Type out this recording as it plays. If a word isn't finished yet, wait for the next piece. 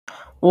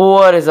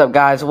What is up,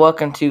 guys?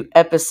 Welcome to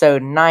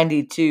episode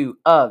 92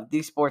 of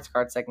the Sports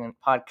Card Segment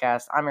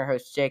podcast. I'm your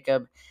host,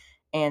 Jacob,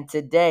 and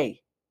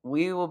today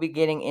we will be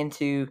getting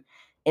into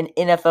an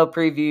NFL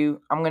preview.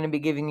 I'm going to be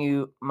giving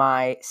you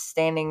my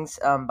standings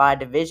by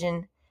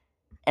division,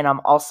 and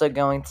I'm also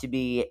going to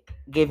be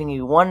giving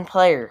you one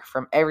player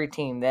from every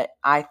team that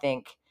I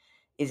think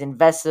is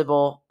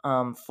investable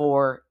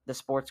for the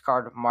sports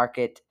card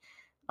market.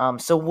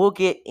 So we'll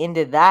get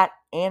into that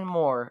and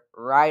more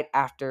right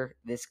after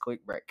this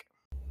quick break.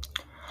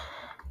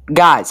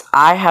 Guys,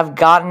 I have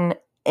gotten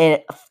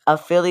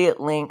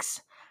affiliate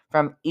links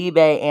from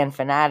eBay and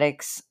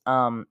Fanatics.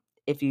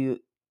 If you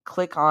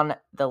click on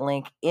the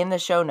link in the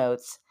show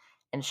notes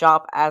and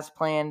shop as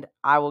planned,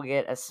 I will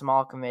get a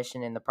small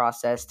commission in the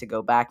process to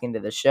go back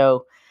into the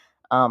show.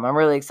 I'm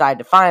really excited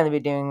to finally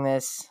be doing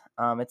this.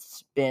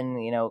 It's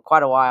been,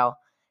 quite a while,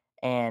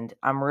 and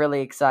I'm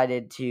really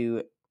excited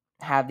to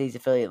have these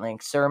affiliate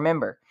links. So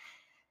remember,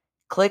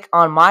 click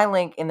on my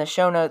link in the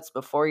show notes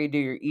before you do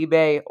your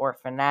eBay or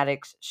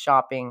Fanatics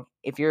shopping.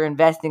 If you're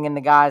investing in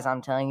the guys,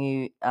 I'm telling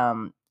you,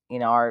 I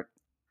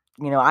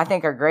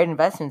think are great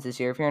investments this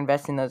year. If you're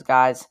investing in those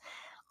guys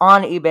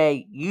on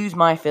eBay, use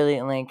my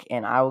affiliate link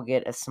and I will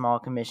get a small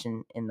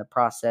commission in the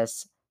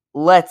process.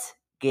 Let's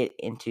get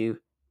into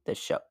the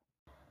show.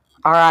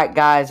 All right,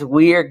 guys,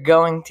 we are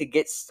going to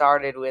get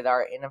started with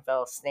our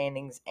NFL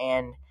standings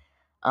and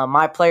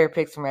my player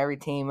picks from every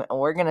team, and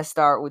we're going to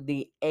start with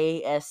the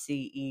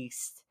AFC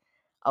East.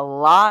 A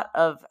lot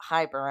of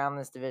hype around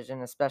this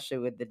division, especially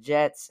with the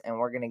Jets, and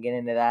we're going to get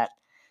into that.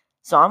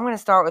 So I'm going to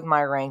start with my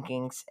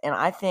rankings, and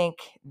I think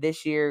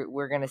this year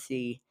we're going to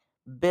see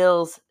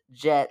Bills,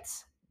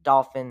 Jets,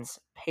 Dolphins,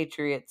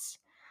 Patriots.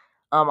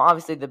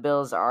 Obviously the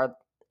Bills are,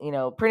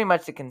 pretty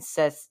much the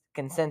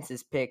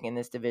consensus pick in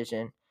this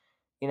division,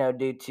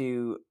 due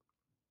to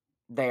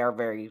they are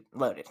very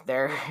loaded.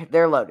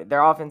 They're loaded.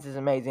 Their offense is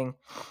amazing,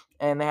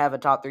 and they have a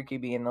top 3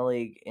 QB in the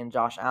league in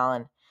Josh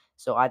Allen.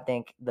 So I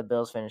think the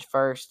Bills finish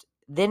first.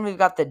 Then we've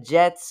got the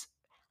Jets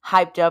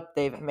hyped up.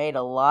 They've made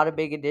a lot of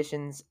big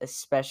additions,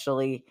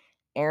 especially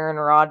Aaron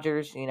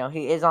Rodgers.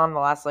 He is on the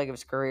last leg of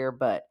his career,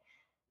 but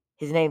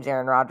his name's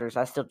Aaron Rodgers.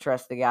 I still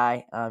trust the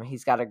guy.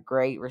 He's got a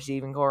great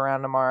receiving core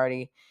around him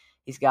already.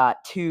 He's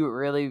got 2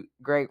 really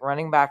great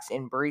running backs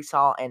in Breece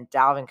Hall and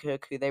Dalvin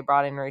Cook, who they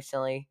brought in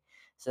recently.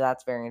 So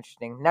that's very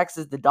interesting. Next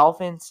is the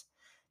Dolphins.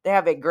 They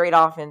have a great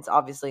offense,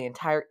 obviously, in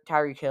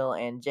Tyreek Hill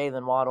and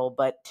Jalen Waddle,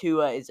 but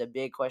Tua is a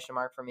big question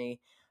mark for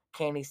me.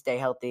 Can he stay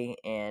healthy?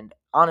 And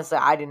honestly,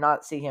 I did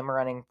not see him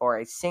running for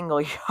a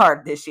single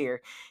yard this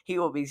year. He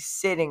will be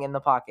sitting in the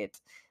pocket,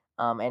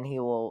 and he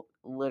will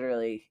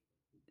literally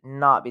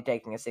not be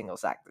taking a single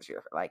sack this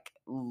year. Like,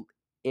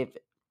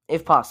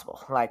 if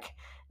possible, like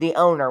the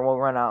owner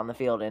will run out on the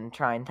field and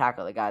try and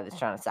tackle the guy that's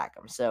trying to sack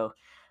him. So,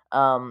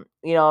 I'm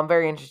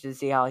very interested to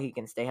see how he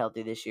can stay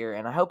healthy this year,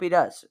 and I hope he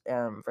does,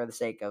 for the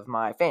sake of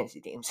my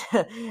fantasy teams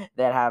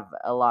that have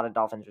a lot of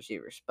Dolphins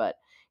receivers. But,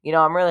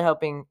 I'm really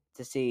hoping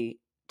to see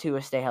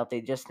Tua stay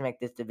healthy just to make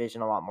this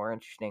division a lot more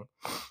interesting.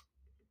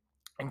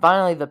 And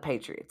finally, the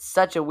Patriots.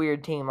 Such a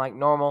weird team, like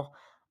normal.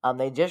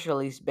 They just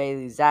released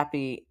Bailey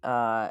Zappi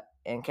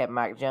and kept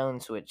Mac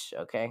Jones, which,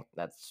 okay,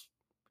 that's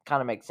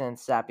kind of makes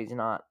sense. Zappi's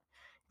not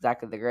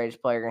exactly the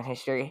greatest player in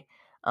history.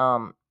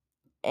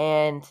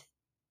 And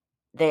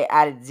they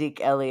added Zeke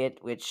Elliott,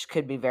 which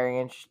could be very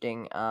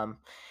interesting.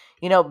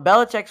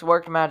 Belichick's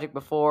worked magic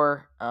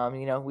before.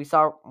 We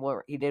saw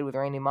what he did with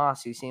Randy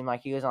Moss, who seemed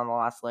like he was on the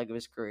last leg of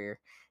his career,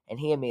 and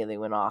he immediately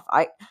went off.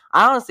 I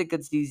honestly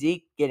could see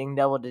Zeke getting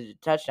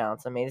double-digit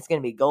touchdowns. I mean, it's going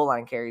to be goal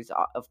line carries,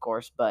 of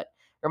course, but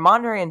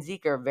Ramondre and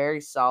Zeke are a very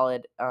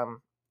solid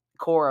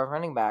core of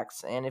running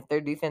backs, and if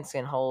their defense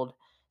can hold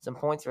some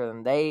points for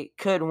them, they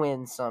could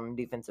win some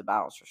defensive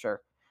battles for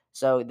sure.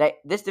 So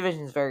this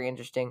division is very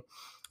interesting.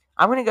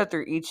 I'm going to go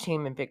through each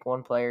team and pick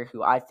one player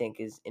who I think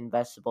is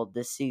investable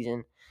this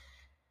season,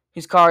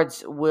 whose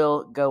cards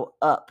will go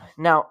up.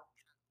 Now,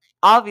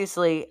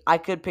 obviously, I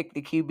could pick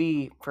the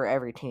QB for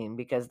every team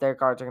because their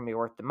cards are going to be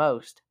worth the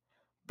most.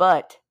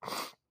 But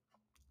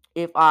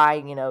if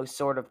I,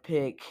 sort of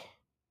pick,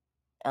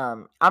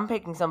 I'm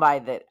picking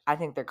somebody that I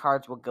think their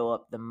cards will go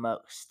up the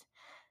most.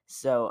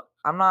 So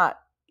I'm not,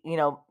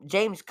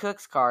 James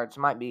Cook's cards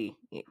might be,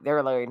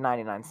 they're literally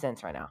 99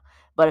 cents right now.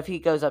 But if he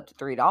goes up to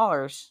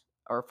 $3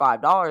 or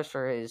 $5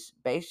 for his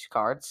base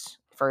cards,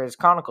 for his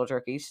Chronicle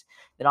rookies,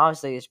 then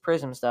obviously his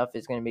Prism stuff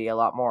is going to be a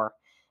lot more.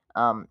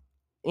 I'm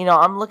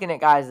looking at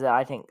guys that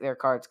I think their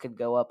cards could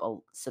go up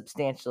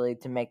substantially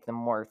to make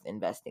them worth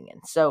investing in.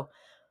 So,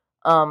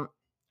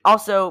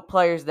 also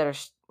players that are,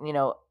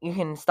 you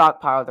can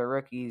stockpile their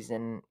rookies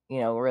and,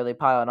 really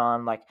pile it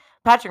on. Like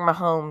Patrick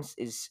Mahomes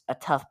is a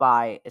tough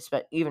buy,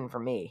 even for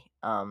me.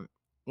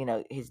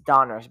 His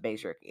Donruss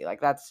base rookie,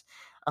 like that's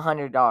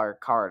 $100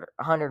 card,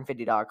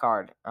 $150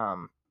 card,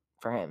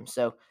 for him.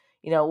 So,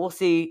 we'll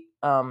see,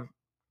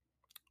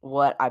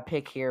 what I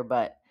pick here,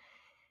 but,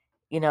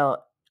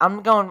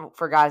 I'm going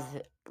for guys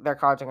their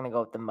cards are going to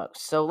go up the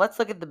most. So let's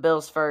look at the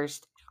Bills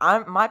first.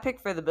 My pick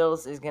for the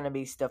Bills is going to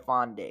be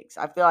Stephon Diggs.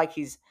 I feel like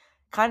he's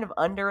kind of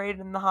underrated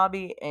in the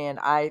hobby, and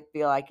I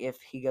feel like if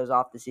he goes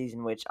off the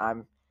season, which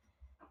I'm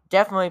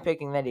definitely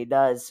picking that he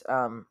does,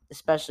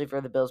 especially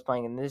for the Bills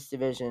playing in this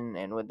division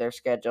and with their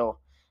schedule,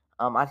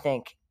 I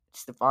think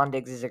Stephon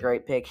Diggs is a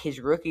great pick. His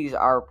rookies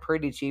are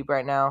pretty cheap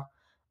right now,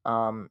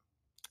 um,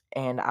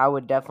 and I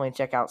would definitely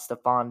check out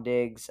Stephon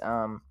Diggs.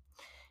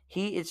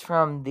 He is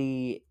from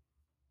the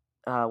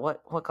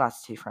what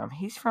class is he from?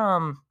 He's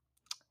from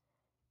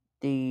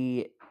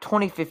the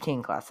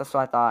 2015 class. That's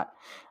what I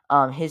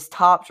thought. His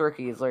tops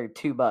rookie is literally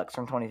 $2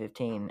 from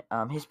 2015.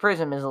 His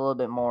prism is a little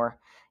bit more,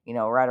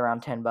 right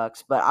around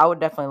 $10. But I would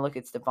definitely look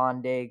at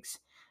Stephon Diggs.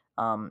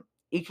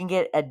 You can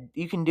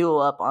you can duel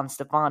up on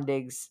Stephon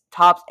Diggs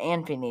tops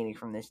and Panini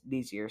from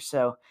these years.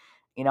 So,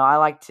 I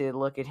like to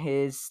look at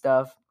his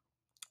stuff.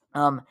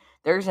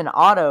 There's a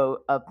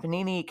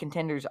Panini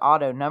Contenders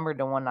auto numbered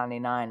to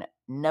 199,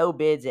 no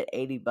bids at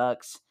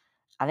 $80.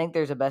 I think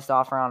there's a best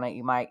offer on it.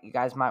 You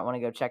guys might want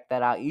to go check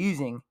that out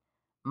using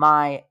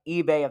my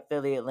eBay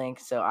affiliate link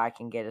so I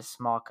can get a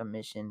small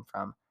commission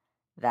from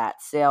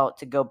that sale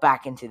to go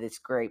back into this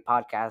great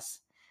podcast.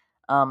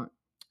 Um,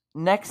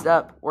 Next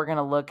up, we're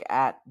gonna look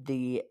at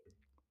the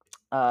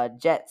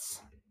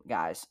Jets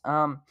guys.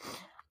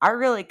 I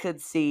really could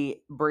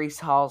see Brees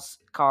Hall's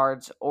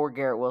cards or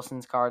Garrett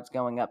Wilson's cards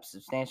going up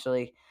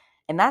substantially,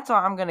 and that's why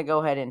I'm going to go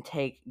ahead and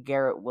take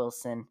Garrett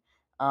Wilson.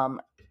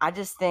 I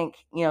just think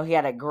he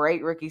had a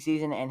great rookie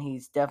season, and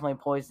he's definitely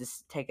poised to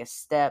take a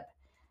step.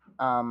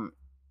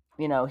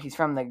 He's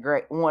from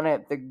one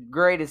of the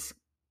greatest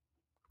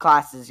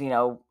classes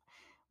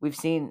we've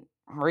seen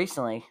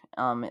recently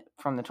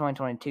from the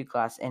 2022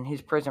 class, and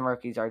his Prism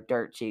rookies are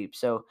dirt cheap.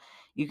 So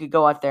you could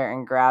go out there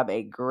and grab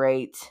a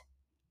great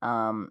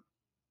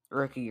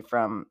rookie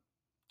from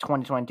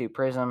 2022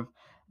 Prism,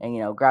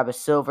 and grab a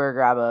silver,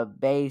 grab a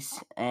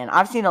base, and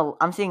I'm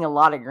seeing a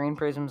lot of green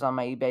prisms on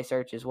my eBay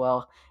search as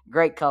well.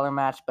 Great color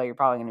match, but you're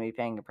probably going to be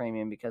paying a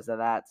premium because of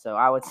that. So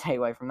I would stay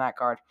away from that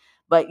card.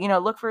 But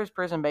look for his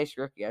prism based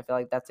rookie. I feel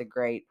like that's a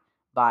great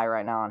buy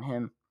right now on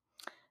him.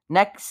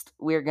 Next,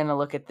 we're going to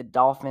look at the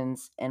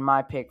Dolphins, and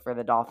my pick for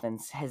the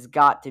Dolphins has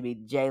got to be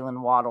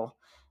Jalen Waddle.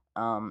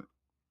 Um,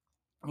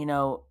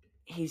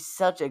 he's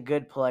such a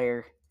good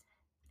player,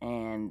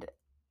 and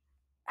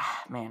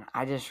man,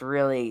 I just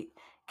really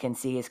can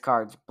see his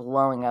cards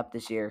blowing up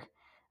this year.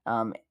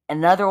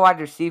 Another wide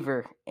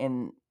receiver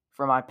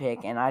for my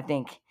pick, and I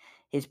think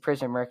his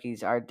Prism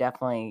rookies are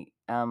definitely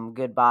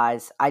good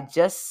buys. I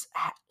just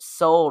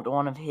sold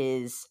one of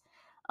his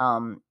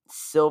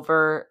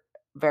silver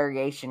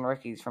variation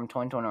rookies from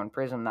 2021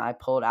 Prism that I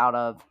pulled out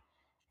of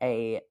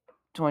a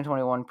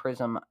 2021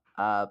 Prism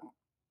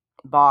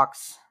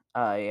box,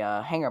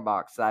 a hanger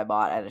box that I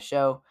bought at a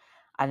show.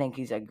 I think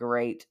he's a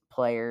great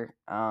player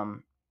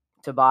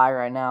to buy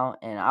right now,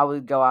 and I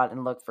would go out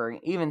and look for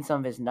even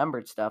some of his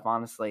numbered stuff.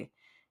 Honestly,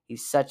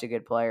 he's such a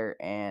good player,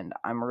 and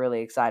I'm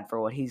really excited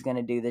for what he's going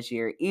to do this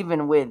year.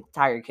 Even with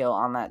Tyreek Hill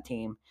on that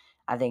team,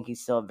 I think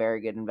he's still a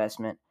very good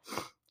investment.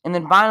 And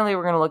then finally,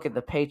 we're going to look at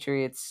the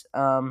Patriots.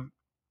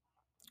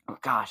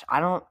 I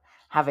don't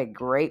have a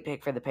great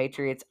pick for the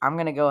Patriots. I'm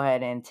going to go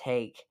ahead and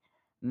take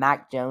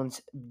Mac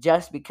Jones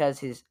just because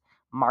his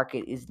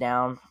market is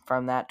down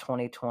from that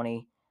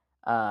 2020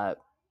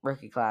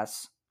 rookie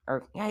class.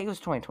 Or, yeah, he was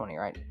 2020,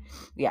 right?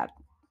 Yeah,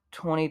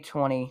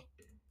 2020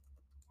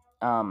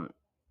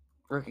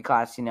 rookie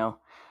class,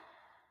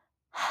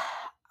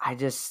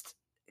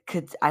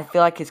 I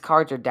feel like his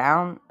cards are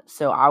down,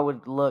 so I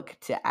would look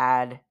to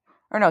add.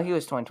 Or no, he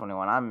was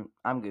 2021.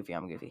 I'm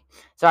goofy.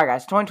 Sorry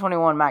guys,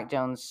 2021 Mac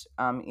Jones.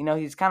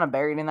 He's kind of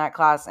buried in that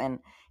class, and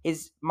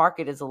his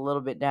market is a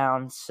little bit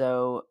down,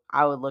 so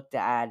I would look to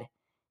add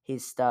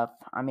his stuff.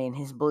 I mean,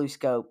 his Blue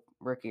Scope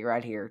rookie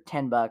right here,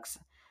 $10.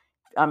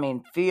 I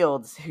mean,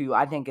 Fields, who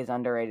I think is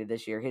underrated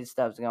this year, his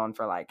stuff's going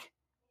for like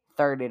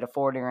 30 to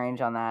 40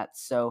 range on that.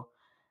 So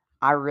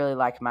I really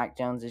like Mac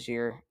Jones this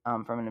year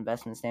from an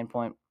investment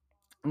standpoint.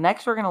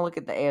 Next, we're going to look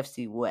at the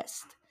AFC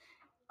West.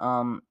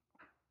 The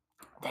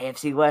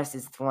AFC West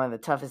is one of the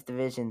toughest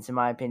divisions, in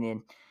my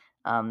opinion.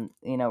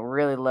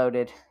 Really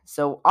loaded.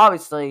 So,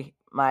 obviously,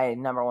 my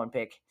number one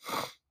pick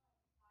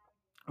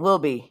will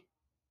be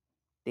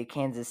the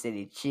Kansas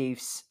City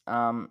Chiefs.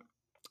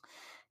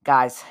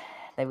 Guys,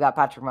 they've got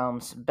Patrick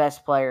Mahomes,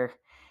 best player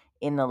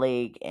in the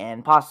league,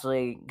 and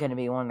possibly going to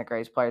be one of the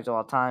greatest players of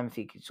all time if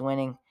he keeps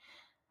winning.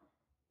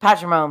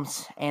 Patrick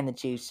Mahomes and the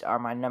Chiefs are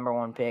my number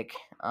one pick.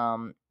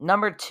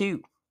 Number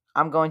two,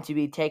 I'm going to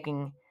be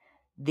taking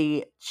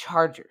the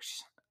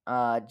Chargers.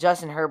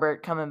 Justin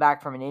Herbert coming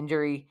back from an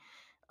injury.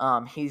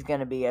 He's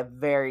going to be a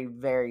very,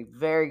 very,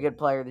 very good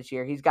player this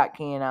year. He's got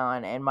Keenan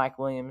Allen and Mike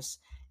Williams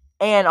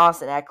and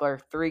Austin Eckler,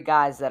 three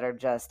guys that are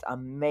just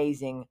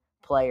amazing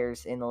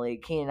players in the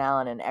league. Keenan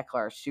Allen and Eckler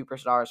are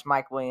superstars.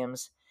 Mike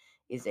Williams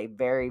is a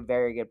very,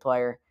 very good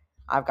player.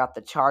 I've got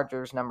the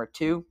Chargers, number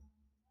two.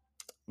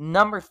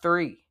 Number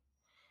three,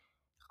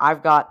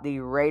 I've got the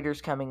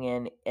Raiders coming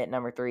in at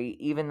number three,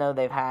 even though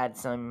they've had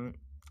some,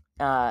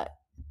 some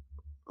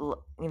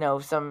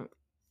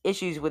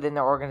issues within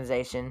their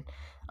organization,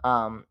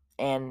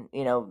 and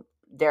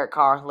Derek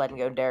Carr, letting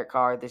go Derek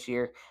Carr this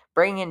year.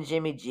 Bring in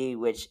Jimmy G,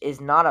 which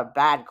is not a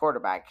bad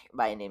quarterback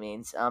by any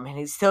means. And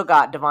he's still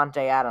got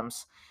Devontae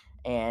Adams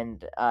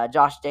and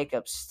Josh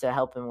Jacobs to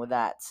help him with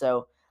that.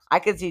 So I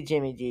could see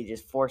Jimmy G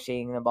just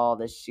forcing the ball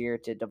this year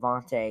to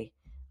Devontae.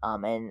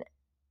 And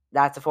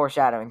that's a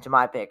foreshadowing to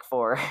my pick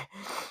for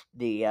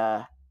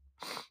the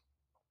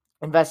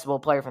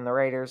investable player from the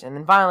Raiders. And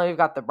then finally, we've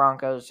got the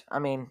Broncos. I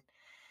mean,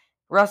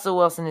 Russell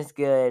Wilson is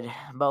good,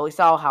 but we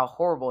saw how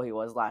horrible he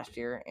was last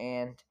year.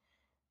 And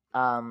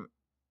um,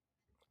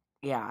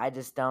 yeah, I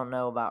just don't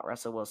know about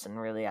Russell Wilson,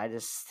 really. I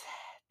just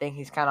think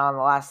he's kind of on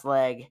the last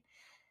leg,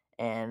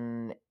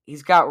 and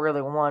he's got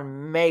really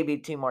one, maybe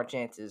two more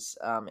chances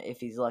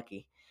if he's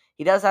lucky.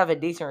 He does have a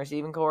decent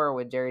receiving core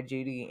with Jerry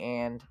Jeudy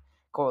and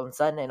Cortland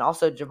Sutton, and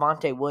also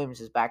Javonte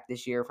Williams is back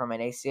this year from an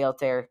ACL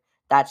tear.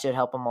 That should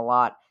help him a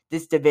lot.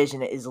 This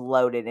division is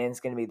loaded, and it's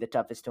going to be the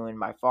toughest to win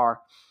by far.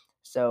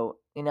 So,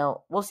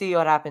 we'll see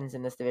what happens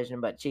in this division,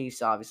 but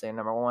Chiefs obviously are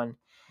number one.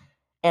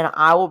 And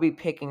I will be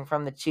picking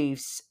from the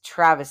Chiefs,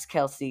 Travis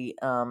Kelce.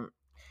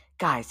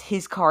 Guys,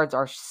 his cards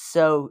are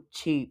so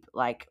cheap.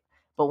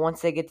 But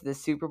once they get to the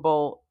Super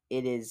Bowl,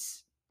 it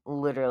is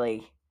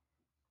literally,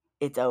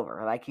 it's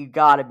over. You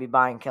got to be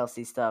buying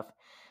Kelce stuff.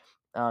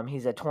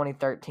 He's a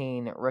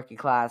 2013 rookie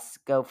class.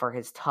 Go for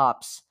his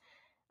tops.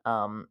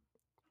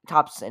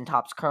 Tops and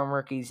tops chrome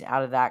rookies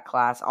out of that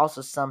class.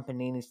 Also some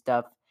Panini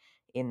stuff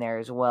in there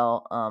as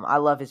well. I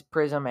love his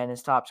Prism and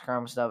his tops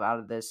chrome stuff out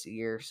of this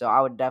year. So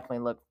I would definitely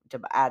look to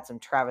add some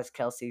Travis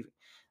Kelce.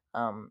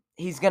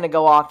 He's going to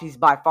go off. He's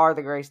by far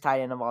the greatest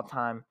tight end of all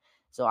time.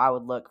 So I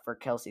would look for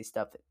Kelce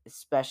stuff,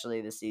 especially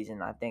this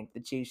season. I think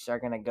the Chiefs are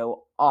going to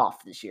go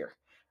off this year.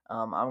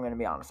 I'm going to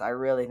be honest. I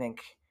really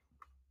think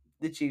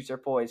the Chiefs are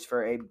poised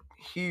for a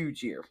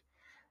huge year.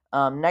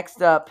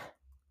 Next up,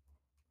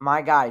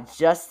 my guy,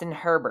 Justin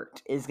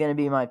Herbert, is going to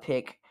be my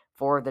pick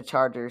for the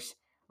Chargers.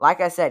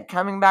 Like I said,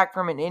 coming back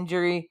from an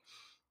injury,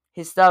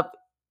 his stuff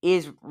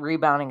is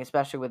rebounding,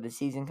 especially with the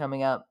season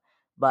coming up.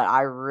 But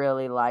I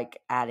really like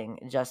adding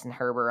Justin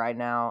Herbert right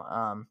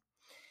now.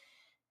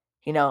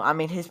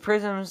 His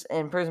Prisms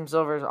and Prism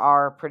Silvers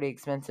are pretty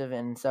expensive,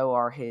 and so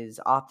are his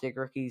Optic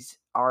rookies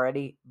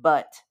already.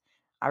 But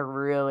I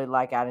really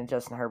like adding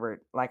Justin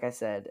Herbert. Like I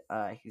said,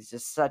 he's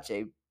just such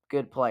a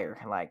good player.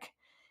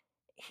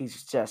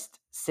 He's just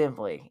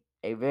simply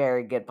a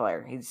very good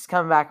player. He's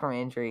coming back from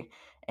injury,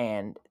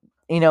 and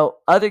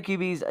other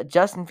QBs.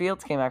 Justin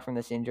Fields came back from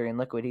this injury, and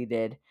look what he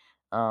did.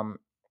 I'm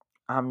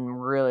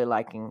really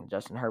liking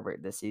Justin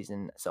Herbert this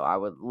season, so I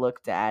would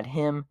look to add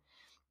him.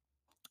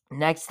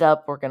 Next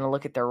up, we're gonna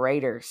look at the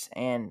Raiders,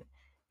 and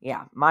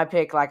yeah, my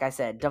pick, like I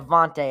said,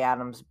 Devontae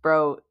Adams,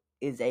 bro,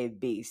 is a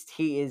beast.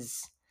 He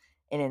is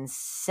an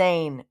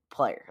insane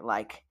player,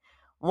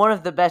 one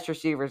of the best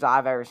receivers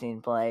I've ever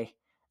seen play.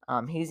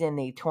 He's in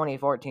the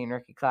 2014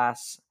 rookie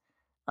class.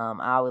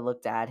 I would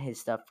look to add his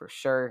stuff for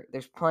sure.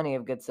 There's plenty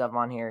of good stuff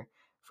on here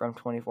from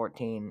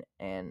 2014,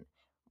 and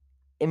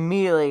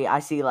immediately I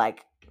see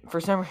for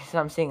some reason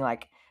I'm seeing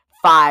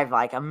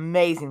 5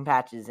 amazing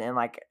patches and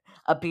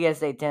a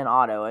PSA 10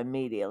 auto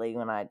immediately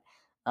when I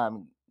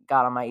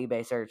got on my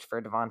eBay search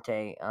for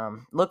Devontae.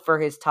 Look for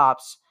his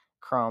Tops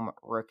Chrome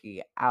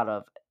rookie out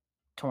of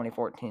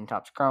 2014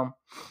 Tops Chrome.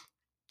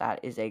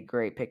 That is a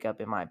great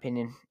pickup in my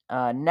opinion.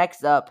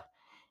 Next up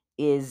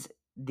is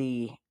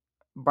the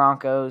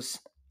Broncos,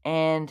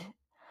 and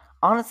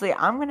honestly,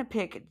 I'm gonna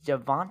pick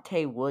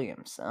Javonte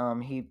Williams.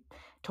 He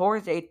tore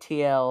his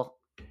ACL,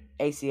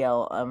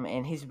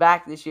 and he's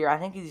back this year. I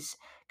think he's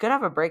could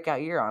have a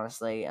breakout year.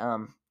 Honestly,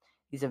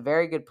 he's a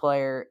very good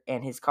player,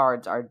 and his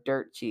cards are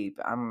dirt cheap.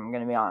 I'm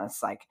gonna be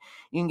honest.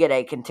 You can get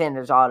a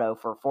Contenders auto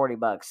for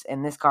 $40,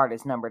 and this card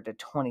is numbered to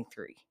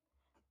 23.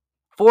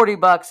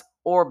 $40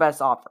 or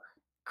best offer.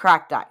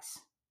 Cracked ice.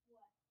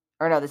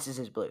 Or no, this is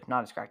his blue,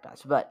 not his cracked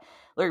ice. But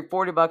look,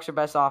 $40 or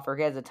best offer.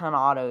 He has a ton of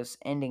autos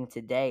ending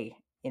today.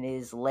 It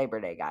is Labor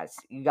Day, guys.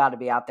 You got to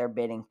be out there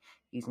bidding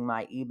using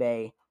my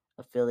eBay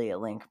affiliate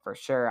link for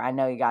sure. I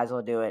know you guys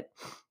will do it.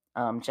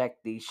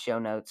 Check the show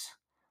notes.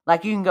 You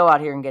can go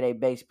out here and get a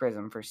base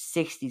prism for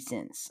 60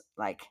 cents.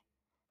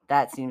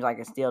 That seems like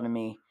a steal to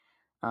me.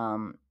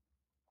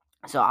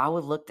 So I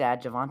would look to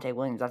add Javonte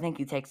Williams. I think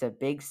he takes a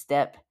big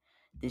step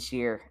this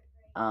year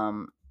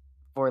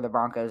for the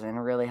Broncos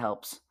and really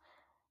helps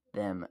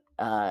them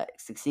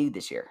succeed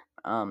this year.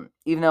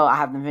 Even though I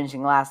have them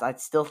finishing last, I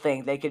still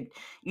think they could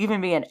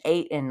even be an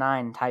 8 and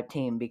 9 type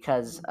team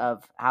because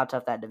of how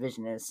tough that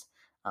division is.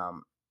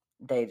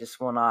 They just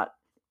will not,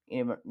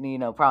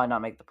 probably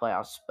not make the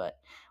playoffs, but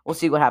we'll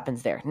see what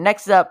happens there.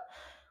 Next up,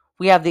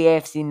 we have the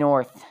AFC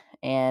North,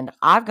 and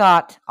I've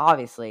got,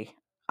 obviously,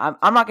 I'm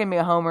not going to be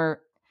a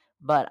homer,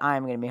 but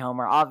I'm going to be a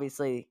homer.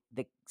 Obviously,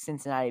 the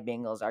Cincinnati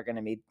Bengals are going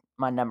to be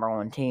my number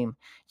one team.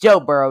 Joe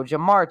Burrow,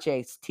 Jamar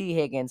Chase, T.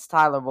 Higgins,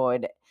 Tyler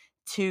Boyd,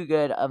 too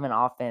good of an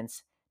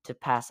offense to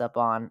pass up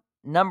on.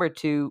 Number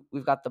 2,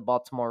 we've got the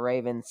Baltimore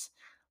Ravens.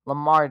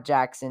 Lamar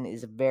Jackson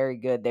is very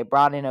good. They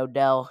brought in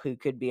Odell, who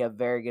could be a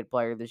very good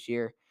player this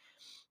year.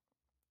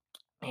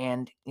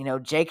 And,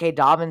 J.K.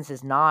 Dobbins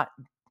is not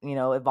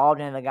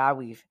evolved into the guy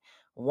we've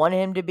wanted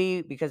him to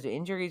be because of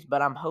injuries,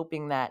 but I'm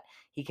hoping that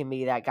he can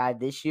be that guy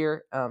this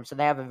year. So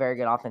they have a very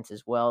good offense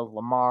as well.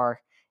 Lamar,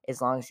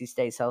 as long as he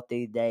stays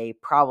healthy, they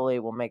probably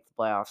will make the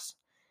playoffs.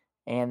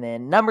 And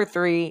then number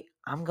 3,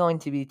 I'm going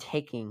to be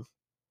taking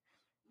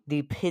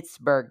the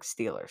Pittsburgh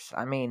Steelers.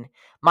 I mean,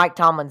 Mike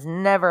Tomlin's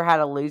never had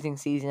a losing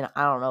season.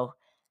 I don't know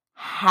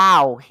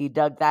how he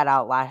dug that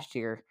out last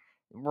year.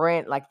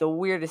 Ran like the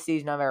weirdest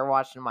season I've ever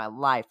watched in my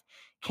life.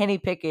 Kenny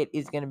Pickett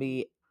is going to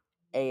be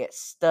a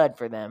stud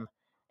for them,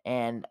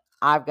 and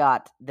I've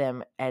got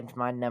them as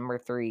my number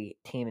 3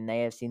 team in the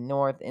AFC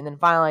North. And then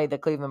finally, the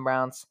Cleveland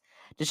Browns.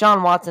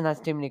 Deshaun Watson has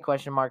too many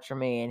question marks for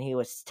me, and he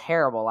was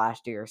terrible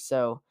last year.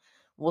 So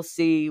we'll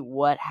see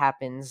what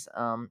happens.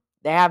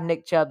 They have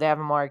Nick Chubb, they have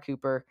Amari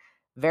Cooper,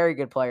 very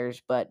good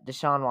players, but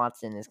Deshaun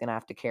Watson is going to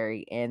have to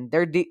carry, and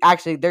their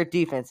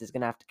defense is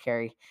going to have to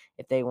carry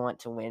if they want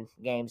to win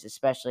games,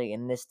 especially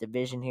in this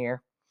division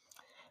here.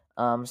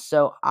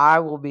 So I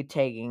will be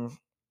taking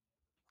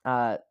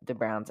the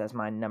Browns as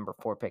my number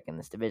 4 pick in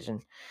this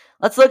division.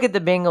 Let's look at the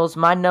Bengals.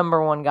 My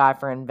number 1 guy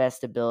for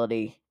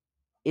investability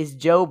is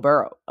Joe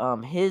Burrow.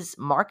 His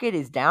market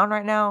is down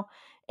right now,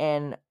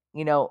 and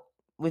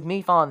with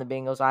me following the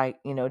Bengals, I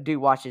do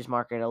watch his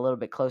market a little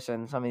bit closer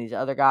than some of these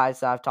other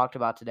guys that I've talked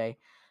about today.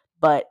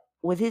 But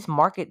with his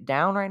market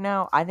down right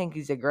now, I think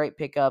he's a great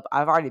pickup.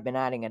 I've already been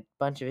adding a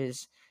bunch of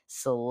his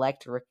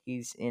select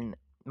rookies in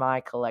my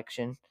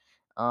collection.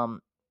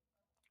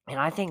 And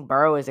I think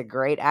Burrow is a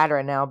great ad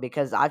right now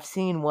because I've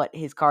seen what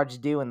his cards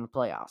do in the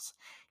playoffs.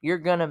 You're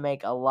going to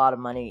make a lot of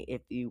money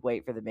if you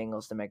wait for the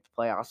Bengals to make the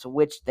playoffs,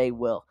 which they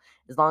will.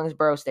 As long as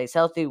Burrow stays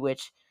healthy,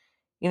 which,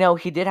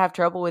 he did have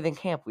trouble with in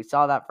camp. We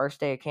saw that first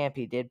day of camp.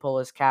 He did pull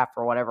his calf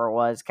or whatever it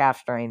was, calf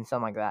strain,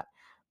 something like that.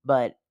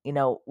 But,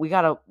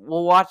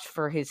 we'll watch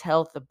for his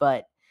health.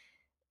 But,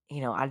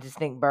 I just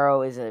think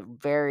Burrow is a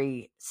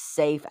very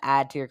safe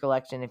add to your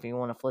collection if you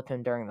want to flip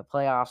him during the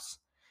playoffs.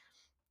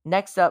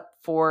 Next up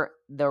for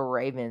the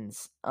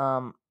Ravens,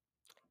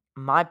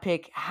 my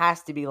pick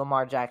has to be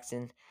Lamar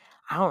Jackson.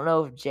 I don't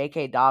know if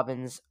J.K.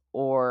 Dobbins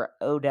or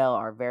Odell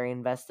are very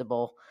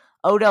investable.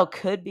 Odell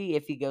could be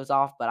if he goes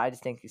off, but I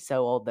just think he's so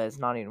old that it's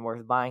not even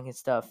worth buying his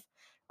stuff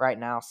right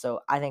now.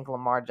 So I think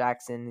Lamar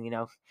Jackson,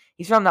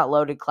 he's from that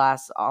loaded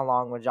class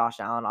along with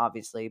Josh Allen,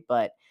 obviously,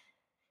 but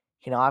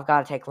I've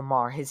got to take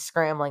Lamar. His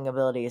scrambling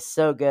ability is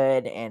so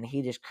good, and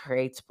he just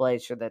creates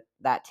plays for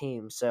that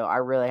team. So I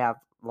really have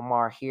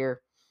Lamar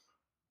here.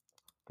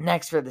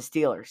 Next for the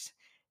Steelers,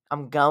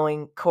 I'm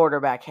going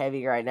quarterback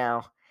heavy right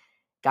now.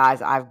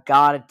 Guys, I've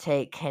got to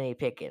take Kenny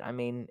Pickett. I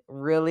mean,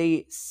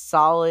 really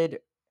solid.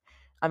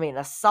 I mean,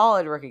 a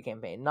solid rookie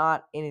campaign.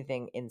 Not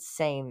anything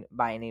insane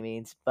by any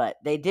means, but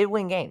they did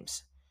win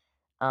games.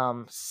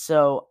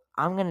 So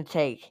I'm going to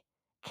take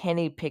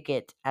Kenny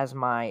Pickett as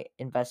my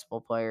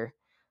investable player.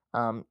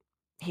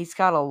 He's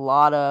got a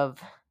lot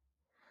of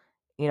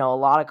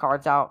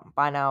cards out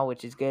by now,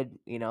 which is good,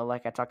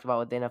 like I talked about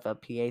with the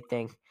NFLPA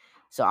thing.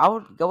 So I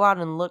would go out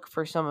and look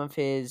for some of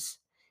his,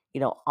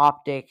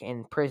 Optic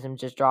and Prism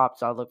just dropped,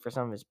 so I'll look for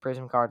some of his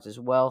Prism cards as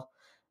well.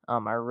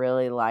 I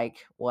really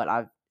like what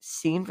I've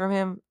seen from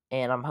him,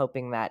 and I'm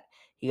hoping that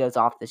he goes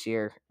off this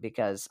year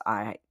because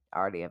I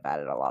already have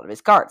added a lot of his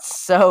cards.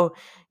 So,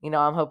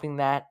 I'm hoping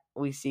that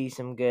we see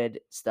some good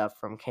stuff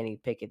from Kenny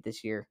Pickett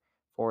this year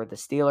for the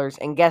Steelers.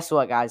 And guess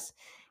what, guys?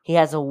 He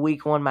has a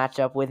week 1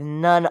 matchup with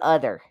none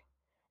other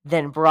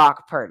than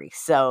Brock Purdy.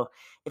 So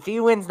if he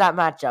wins that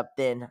matchup,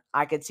 then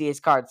I could see his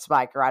card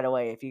spike right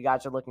away. If you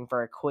guys are looking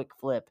for a quick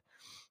flip,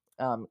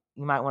 you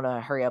might want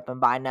to hurry up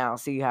and buy now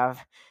so you have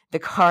the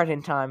card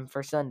in time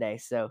for Sunday.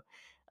 So,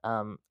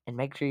 and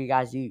make sure you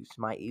guys use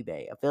my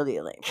eBay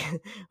affiliate link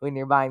when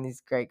you're buying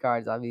these great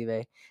cards on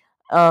eBay.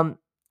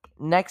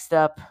 Next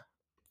up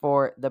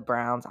for the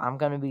Browns, I'm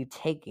going to be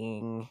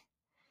taking...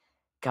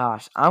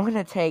 I'm going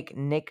to take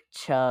Nick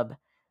Chubb.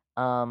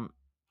 I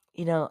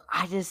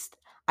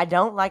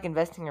don't like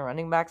investing in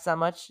running backs that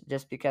much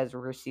just because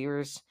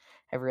receivers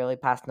have really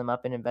passed them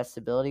up in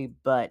investability,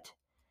 but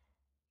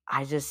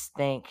I just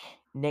think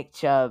Nick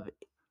Chubb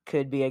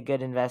could be a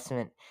good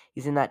investment.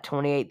 He's in that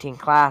 2018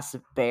 class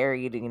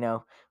buried,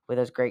 with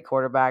those great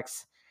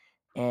quarterbacks.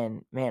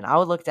 And, man, I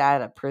would look to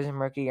add a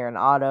Prism rookie or an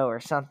auto or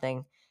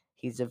something.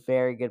 He's a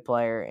very good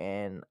player,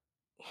 and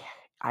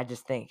I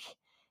just think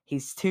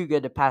he's too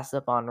good to pass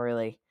up on,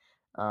 really,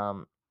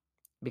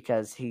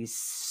 because he's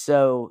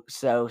so,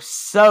 so,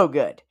 so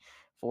good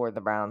for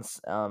the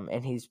Browns.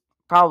 And he's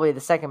probably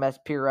the second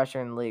best pure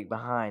rusher in the league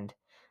behind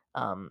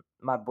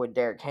my boy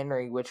Derrick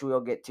Henry, which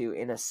we'll get to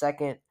in a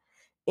second.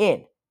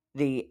 In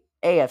the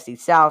AFC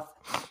South,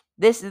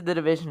 this is the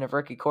division of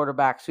rookie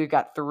quarterbacks. We've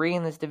got 3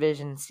 in this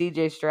division: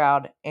 C.J.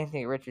 Stroud,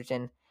 Anthony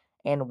Richardson,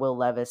 and Will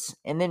Levis.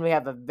 And then we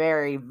have a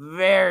very,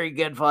 very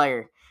good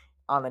player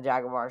on the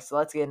Jaguars. So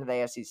let's get into the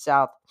AFC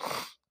South.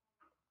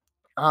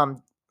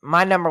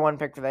 My number 1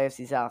 pick for the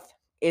AFC South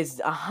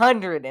is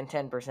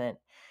 110%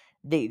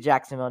 the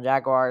Jacksonville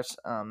Jaguars.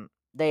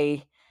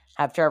 They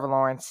have Trevor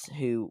Lawrence,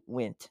 who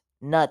went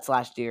nuts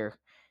last year,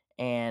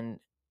 and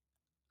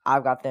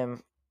I've got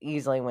them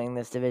easily win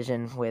this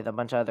division with a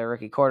bunch of other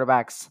rookie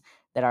quarterbacks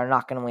that are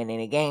not going to win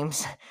any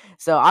games.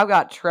 So I've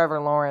got Trevor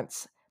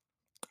Lawrence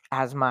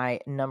as my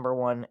number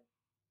one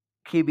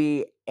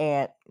QB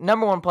and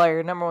number one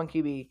player, number one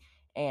QB,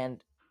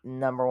 and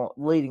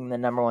leading the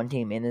number one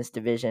team in this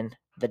division,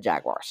 the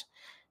Jaguars.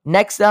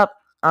 Next up,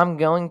 I'm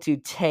going to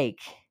take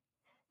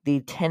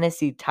the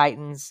Tennessee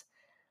Titans,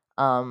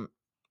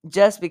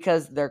 just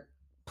because their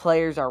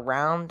players are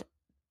round.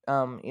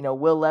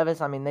 Will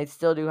Levis. I mean, they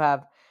still do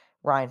have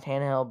Ryan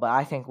Tannehill, but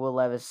I think Will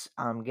Levis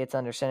gets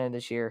under center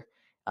this year.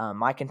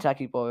 My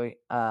Kentucky boy.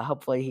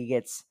 Hopefully, he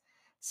gets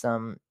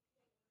some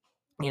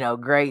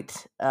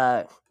great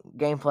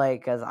gameplay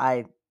because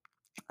I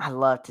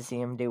love to see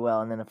him do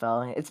well in the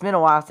NFL. It's been a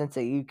while since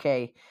a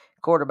UK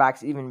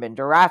quarterback's even been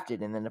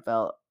drafted in the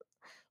NFL,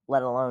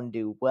 let alone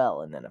do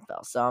well in the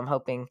NFL. So I'm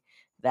hoping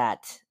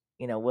that,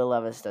 Will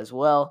Levis does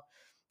well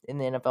in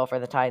the NFL for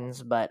the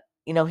Titans. But,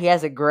 he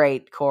has a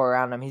great core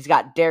around him. He's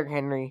got Derrick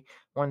Henry,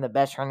 one of the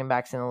best running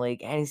backs in the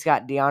league, and he's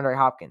got DeAndre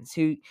Hopkins,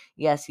 who,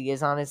 yes, he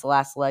is on his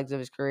last legs of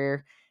his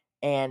career.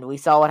 And we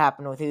saw what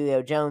happened with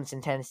Julio Jones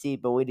in Tennessee,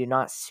 but we do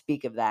not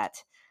speak of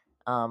that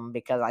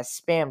because I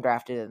spam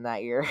drafted him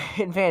that year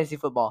in fantasy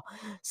football.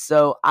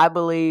 So I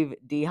believe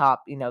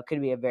D-Hop,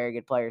 could be a very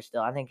good player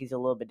still. I think he's a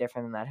little bit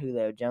different than that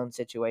Julio Jones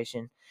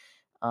situation.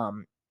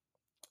 So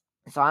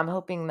I'm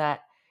hoping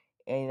that,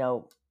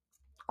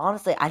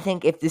 honestly, I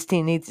think if this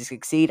team needs to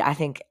succeed, I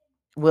think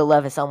Will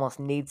Levis almost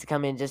needs to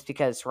come in just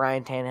because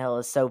Ryan Tannehill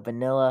is so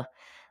vanilla.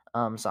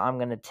 So I'm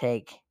going to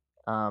take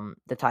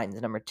the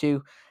Titans number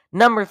 2.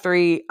 Number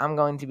 3, I'm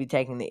going to be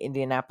taking the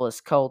Indianapolis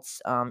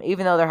Colts.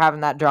 Even though they're having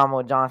that drama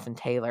with Jonathan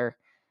Taylor,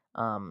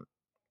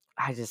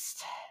 I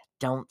just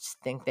don't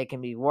think they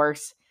can be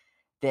worse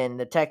than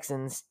the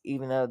Texans,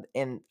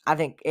 and I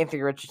think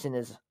Anthony Richardson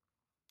is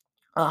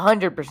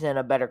 100%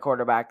 a better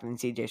quarterback than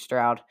CJ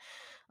Stroud.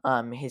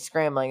 His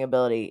scrambling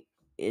ability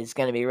is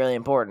going to be really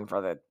important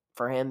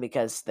for him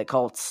because the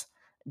Colts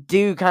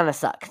do kind of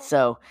suck.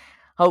 So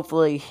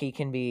hopefully he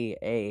can be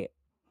a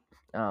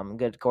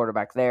good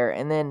quarterback there.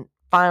 And then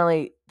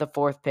finally, the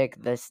 4th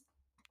pick, the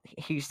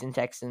Houston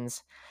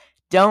Texans.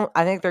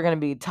 I think they're going to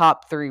be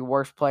top 3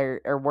 worst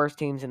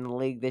teams in the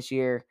league this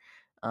year.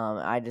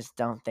 I just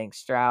don't think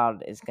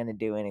Stroud is going to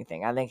do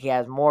anything. I think he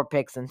has more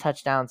picks than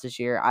touchdowns this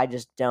year. I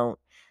just don't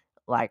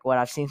like what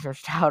I've seen from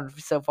Stroud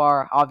so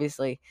far,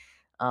 obviously.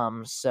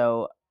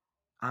 So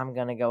I'm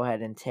going to go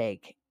ahead and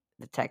take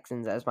the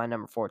Texans as my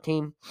number 4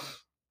 team.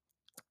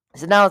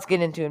 So now let's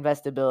get into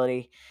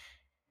investability.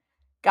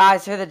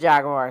 Guys, for the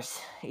Jaguars,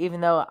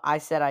 even though I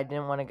said I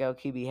didn't want to go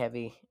QB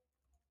heavy,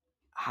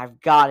 I've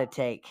got to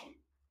take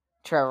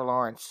Trevor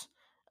Lawrence.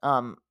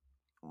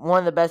 One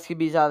of the best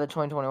QBs out of the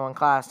 2021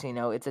 class.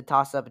 It's a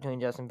toss-up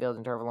between Justin Fields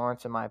and Trevor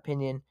Lawrence, in my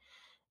opinion.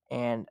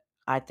 And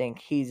I think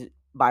he's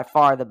by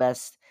far the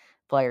best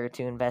player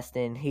to invest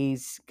in.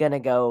 He's going to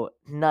go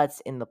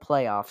nuts in the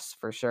playoffs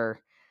for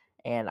sure.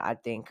 And I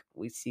think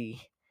we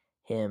see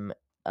him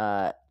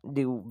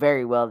do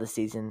very well this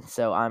season.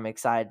 So I'm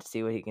excited to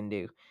see what he can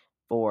do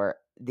for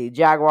the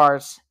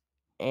Jaguars.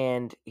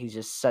 And he's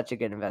just such a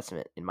good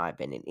investment, in my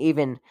opinion,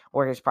 even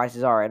where his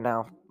prices are right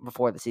now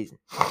before the season.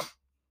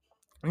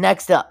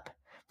 Next up,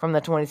 from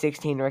the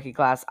 2016 rookie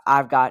class,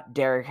 I've got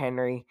Derrick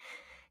Henry.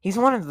 He's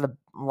one of the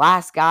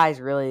last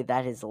guys, really,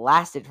 that has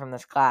lasted from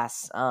this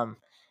class.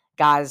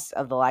 Guys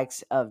of the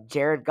likes of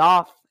Jared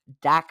Goff,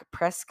 Dak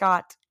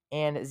Prescott,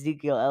 and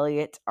Ezekiel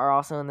Elliott are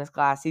also in this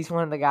class. He's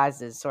one of the guys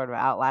that sort of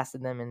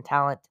outlasted them in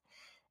talent.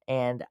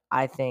 And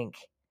I think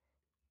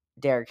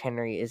Derrick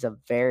Henry is a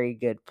very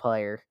good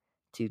player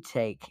to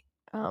take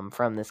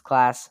from this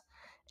class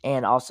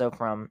and also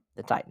from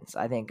the Titans.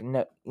 I think,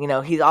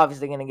 he's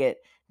obviously going to get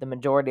the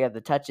majority of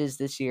the touches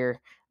this year,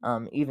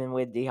 even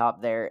with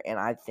D-Hop there. And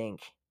I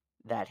think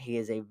that he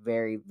is a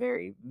very,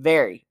 very,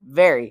 very,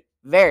 very,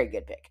 very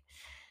good pick.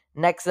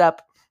 Next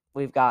up,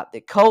 we've got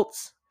the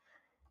Colts.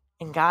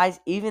 And guys,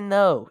 even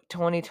though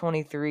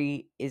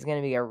 2023 is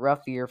going to be a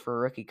rough year for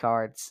rookie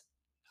cards,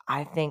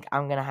 I think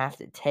I'm going to have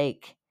to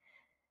take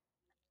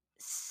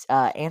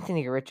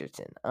Anthony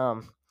Richardson.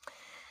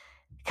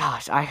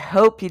 Gosh, I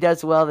hope he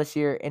does well this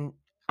year, and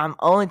I'm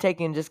only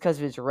taking him just because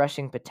of his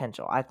rushing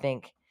potential. I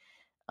think,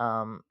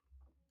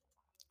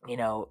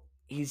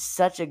 he's just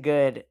such a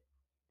good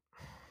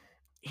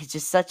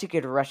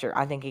rusher.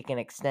 I think he can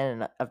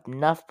extend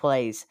enough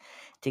plays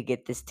to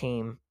get this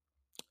team,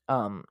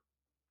 at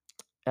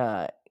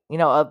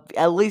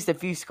least a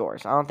few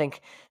scores. I don't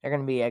think they're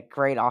going to be a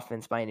great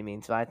offense by any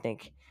means, but I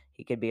think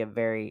he could be a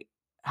very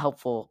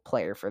helpful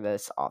player for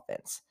this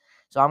offense.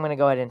 So I'm going to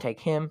go ahead and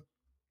take him.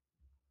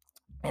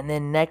 And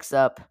then next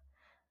up,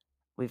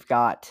 we've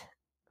got,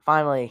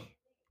 finally,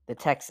 the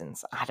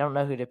Texans. I don't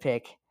know who to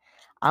pick.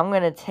 I'm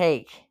going to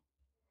take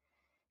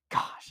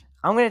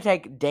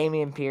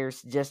Dameon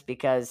Pierce just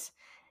because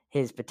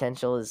his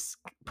potential is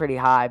pretty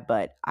high,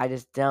 but I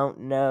just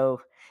don't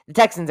know. The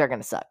Texans are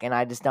going to suck, and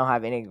I just don't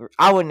have any.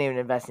 I wouldn't even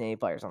invest in any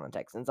players on the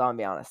Texans, I'll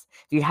be honest.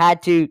 If you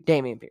had to,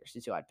 Dameon Pierce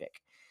is who I'd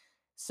pick.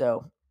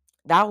 So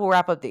that will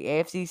wrap up the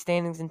AFC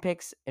standings and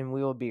picks, and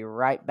we will be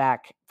right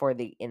back for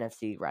the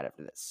NFC right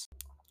after this.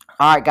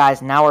 All right,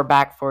 guys, now we're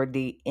back for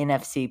the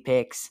NFC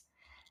picks,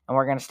 and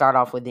we're going to start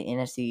off with the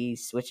NFC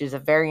East, which is a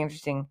very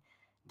interesting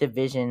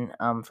division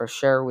for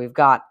sure. We've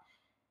got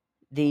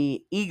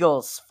the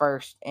Eagles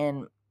first,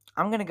 and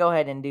I'm going to go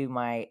ahead and do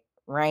my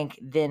rank,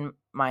 then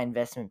my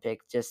investment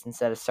pick, just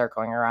instead of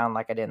circling around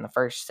like I did in the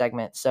first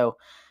segment. So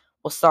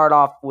we'll start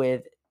off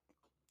with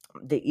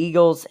the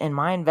Eagles, and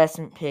my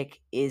investment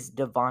pick is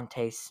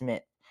Devontae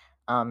Smith.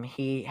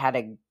 He had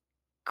a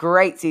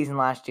great season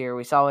last year.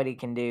 We saw what he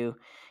can do.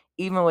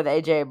 Even with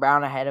A.J.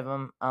 Brown ahead of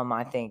him,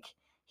 I think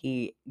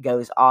he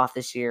goes off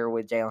this year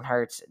with Jalen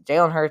Hurts.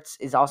 Jalen Hurts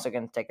is also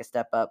going to take a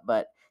step up,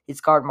 but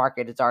his card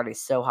market is already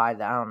so high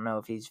that I don't know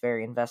if he's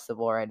very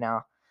investable right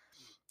now.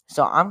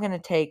 So I'm going to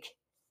take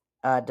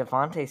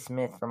Devontae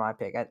Smith for my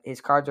pick.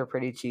 His cards are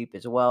pretty cheap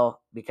as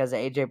well because of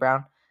A.J.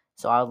 Brown,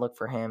 so I'll look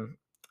for him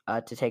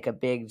to take a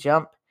big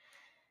jump.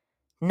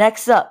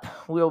 Next up,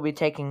 we will be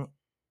taking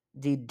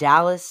the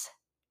Dallas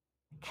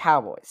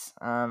Cowboys.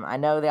 I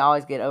know they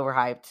always get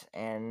overhyped,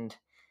 and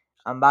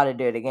I'm about to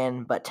do it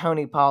again, but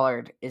Tony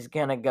Pollard is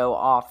going to go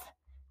off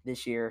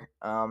this year.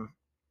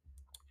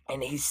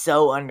 And he's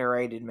so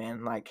underrated,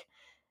 man. Like,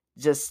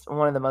 just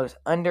one of the most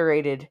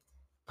underrated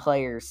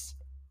players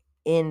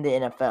in the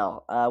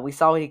NFL. We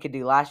saw what he could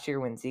do last year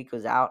when Zeke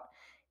was out.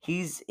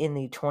 He's in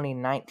the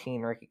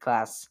 2019 rookie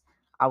class.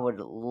 I would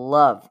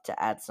love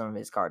to add some of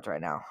his cards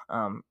right now.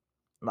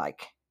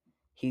 Like,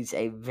 he's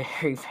a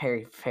very,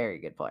 very, very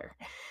good player.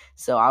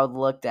 So I would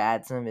look to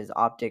add some of his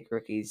optic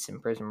rookies, some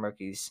prism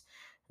rookies,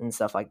 and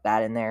stuff like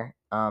that in there.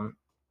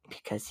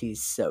 Because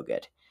he's so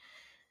good.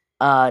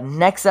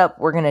 Next up,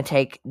 we're gonna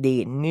take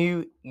the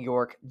New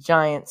York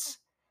Giants.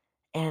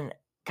 And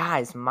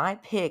guys, my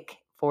pick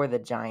for the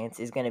Giants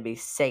is gonna be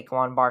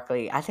Saquon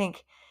Barkley. I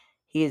think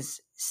he is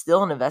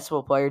still an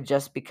investable player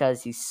just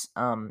because he's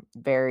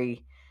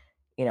very,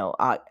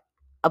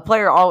 a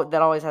player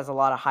that always has a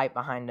lot of hype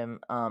behind him.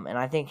 And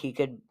I think he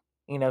could,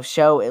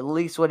 show at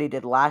least what he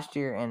did last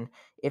year, and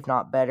if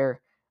not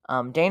better.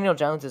 Daniel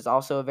Jones is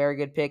also a very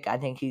good pick. I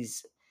think he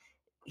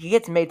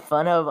gets made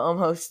fun of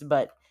almost,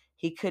 but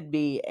he could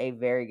be a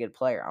very good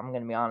player. I'm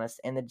going to be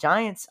honest. And the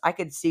Giants, I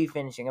could see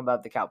finishing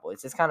above the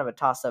Cowboys. It's kind of a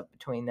toss up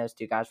between those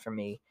two guys for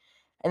me.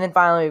 And then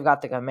finally, we've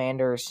got the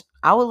Commanders.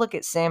 I would look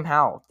at Sam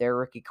Howell, their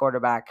rookie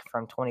quarterback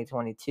from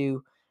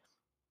 2022.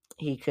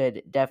 He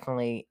could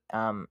definitely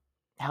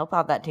help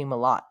out that team a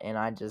lot. And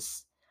I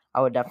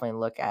would definitely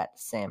look at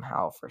Sam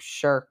Howell for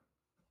sure.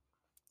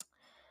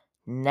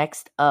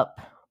 Next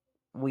up,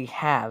 we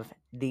have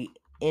the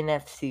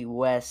NFC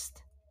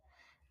West.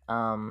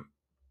 Gosh,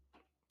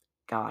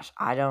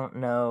 I don't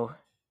know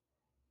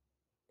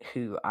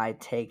who I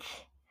take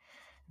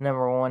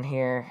number one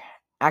here.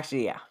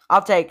 Actually, yeah,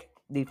 I'll take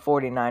the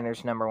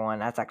 49ers number one.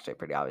 That's actually a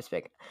pretty obvious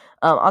pick.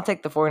 I'll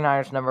take the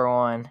 49ers number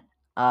one.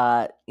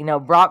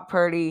 Brock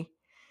Purdy,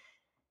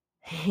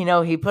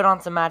 he put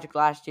on some magic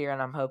last year,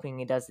 and I'm hoping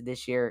he does it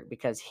this year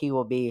because he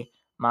will be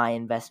my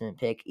investment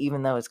pick,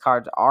 even though his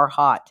cards are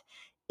hot.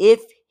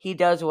 If he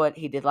does what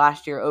he did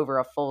last year over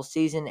a full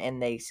season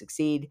and they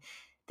succeed,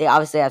 they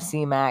obviously have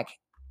C-Mac,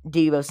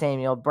 Deebo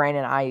Samuel,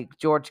 Brandon Ayuk,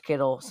 George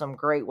Kittle, some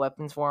great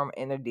weapons for him,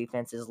 and their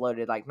defense is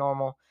loaded like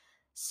normal.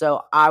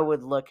 So I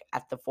would look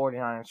at the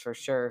 49ers for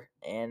sure,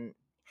 and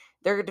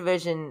their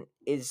division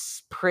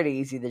is pretty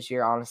easy this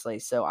year, honestly.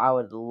 So I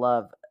would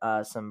love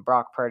some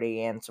Brock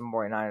Purdy and some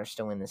 49ers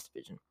to win this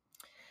division.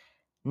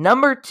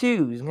 Number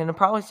 2 is going to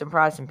probably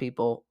surprise some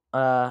people,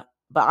 but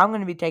I'm going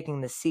to be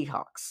taking the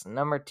Seahawks.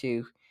 Number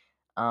 2,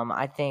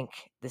 I think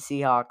the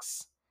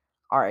Seahawks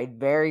are a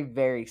very,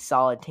 very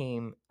solid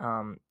team.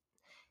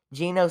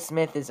 Geno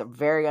Smith is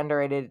very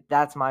underrated.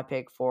 That's my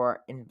pick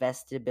for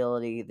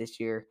investability this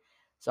year.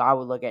 So I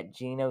would look at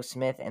Geno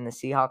Smith and the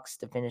Seahawks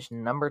to finish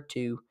number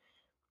 2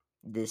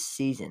 this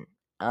season.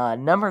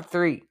 Number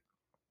 3,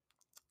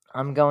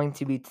 I'm going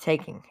to be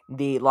taking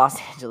the Los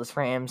Angeles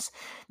Rams.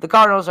 The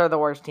Cardinals are the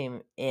worst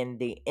team in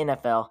the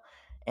NFL,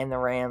 and the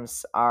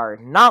Rams are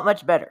not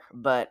much better,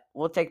 but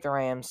we'll take the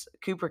Rams.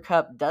 Cooper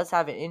Kupp does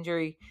have an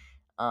injury.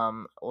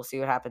 We'll see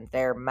what happens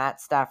there.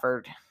 Matt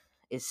Stafford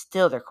is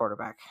still their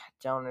quarterback.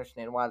 Don't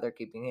understand why they're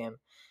keeping him.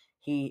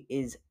 He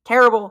is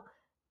terrible,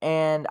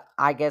 and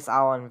I guess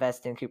I'll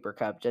invest in Cooper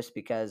Kupp just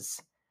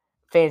because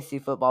fantasy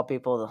football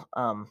people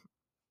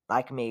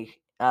like me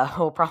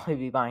will probably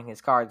be buying his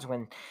cards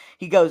when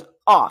he goes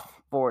off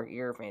for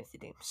your fantasy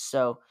team.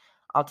 So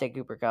I'll take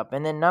Cooper Kupp.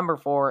 And then number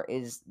 4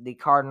 is the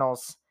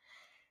Cardinals.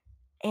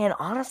 And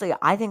honestly,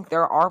 I think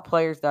there are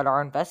players that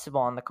are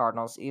investable on the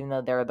Cardinals, even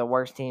though they're the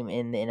worst team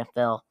in the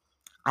NFL.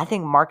 I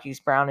think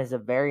Marquise Brown is a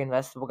very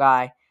investable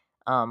guy.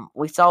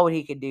 We saw what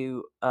he could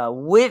do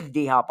with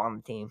D-Hop on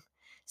the team.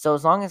 So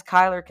as long as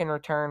Kyler can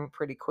return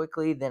pretty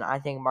quickly, then I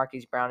think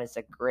Marquise Brown is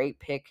a great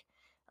pick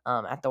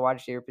at the wide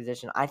receiver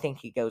position. I think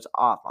he goes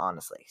off,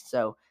 honestly.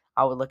 So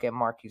I would look at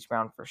Marquise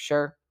Brown for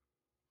sure.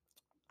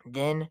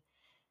 Then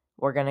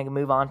we're going to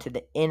move on to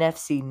the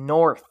NFC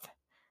North.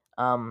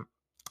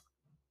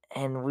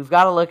 And we've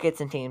got to look at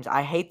some teams.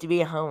 I hate to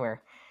be a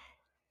homer,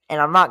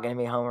 and I'm not going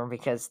to be a homer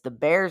because the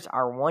Bears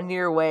are 1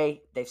 year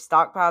away. They've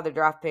stockpiled their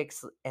draft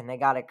picks, and they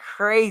got a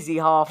crazy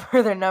haul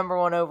for their number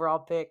 1 overall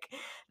pick.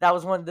 That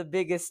was one of the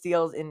biggest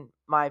steals, in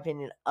my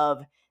opinion,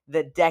 of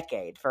the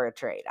decade for a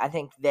trade. I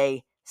think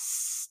they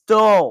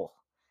stole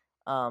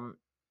from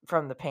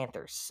the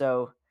Panthers.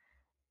 So,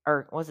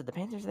 or was it the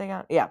Panthers they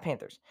got? Yeah,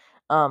 Panthers.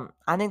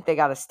 I think they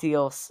got a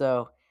steal.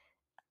 So,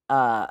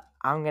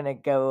 I'm gonna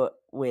go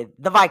with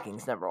the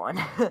Vikings number 1.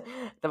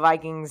 The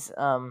Vikings,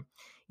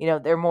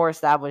 they're more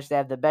established. They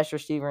have the best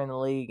receiver in the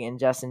league in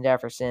Justin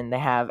Jefferson. They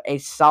have a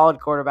solid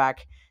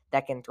quarterback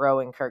that can throw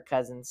in Kirk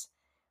Cousins.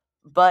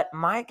 But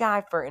my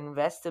guy for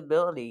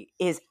investability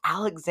is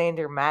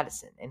Alexander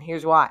Madison, and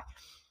here's why.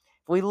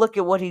 If we look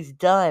at what he's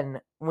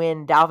done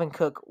when Dalvin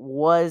Cook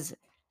was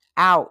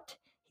out,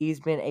 he's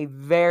been a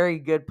very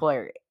good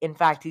player. In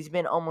fact, he's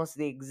been almost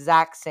the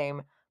exact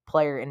same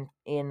player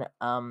in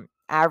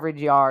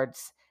average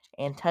yards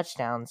and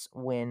touchdowns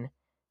when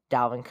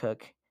Dalvin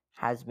Cook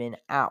has been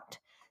out.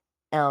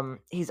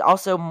 He's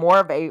also more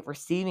of a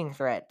receiving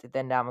threat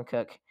than Dalvin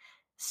Cook.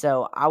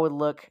 So I would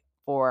look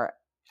for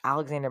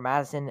Alexander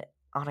Madison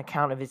on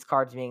account of his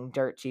cards being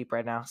dirt cheap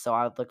right now. So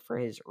I would look for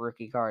his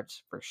rookie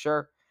cards for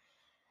sure.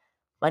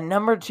 My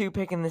number 2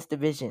 pick in this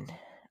division.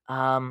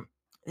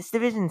 This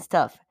division's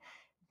tough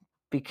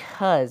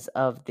because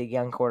of the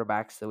young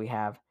quarterbacks that we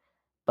have.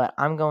 But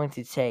I'm going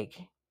to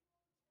take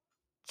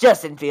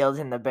Justin Fields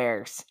and the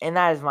Bears. And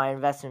that is my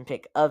investment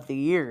pick of the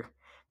year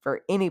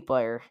for any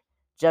player.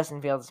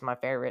 Justin Fields is my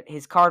favorite.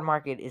 His card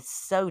market is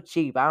so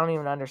cheap. I don't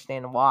even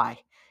understand why.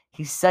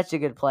 He's such a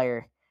good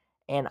player.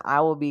 And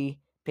I will be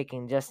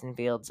picking Justin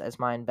Fields as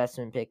my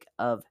investment pick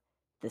of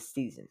the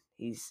season.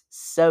 He's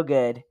so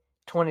good.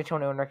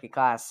 2021 rookie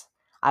class.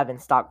 I've been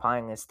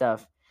stockpiling this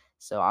stuff.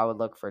 So I would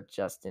look for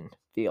Justin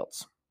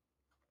Fields.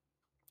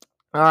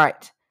 All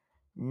right.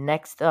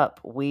 Next up,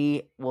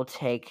 we will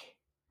take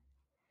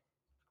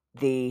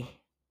the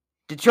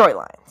Detroit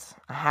Lions.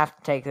 I have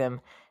to take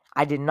them.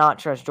 I did not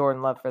trust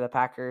Jordan Love for the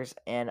Packers,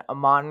 and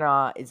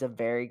Amon-Ra is a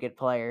very good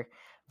player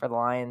for the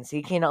Lions.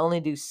 He can only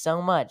do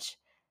so much,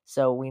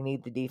 so we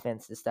need the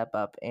defense to step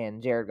up,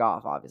 and Jared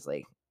Goff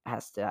obviously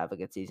has to have a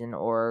good season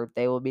or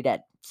they will be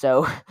dead.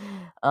 So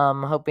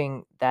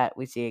hoping that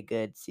we see a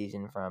good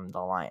season from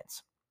the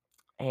Lions.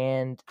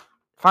 And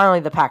finally,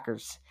 the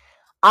Packers.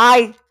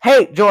 I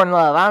hate Jordan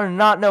Love. I do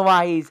not know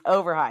why he's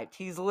overhyped.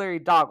 He's literally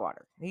dog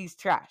water. He's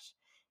trash.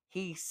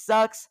 He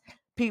sucks.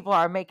 People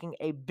are making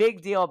a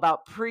big deal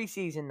about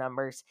preseason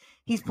numbers.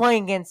 He's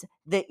playing against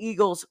the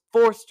Eagles'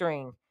 4th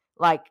string.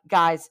 Like,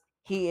 guys,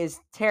 he is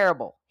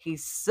terrible.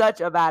 He's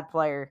such a bad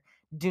player.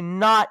 Do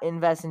not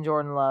invest in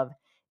Jordan Love.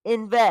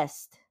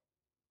 Invest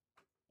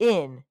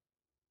in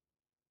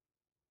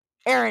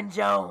Aaron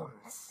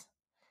Jones.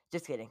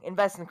 Just kidding.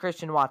 Invest in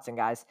Christian Watson,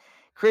 guys.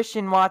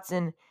 Christian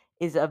Watson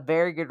is a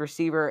very good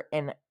receiver,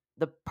 and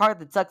the part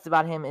that sucks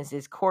about him is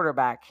his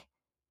quarterback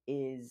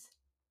is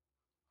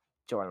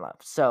Jordan Love.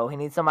 So he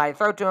needs somebody to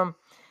throw to him.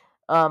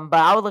 But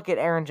I would look at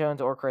Aaron Jones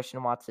or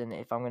Christian Watson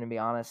if I'm going to be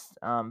honest.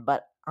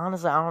 But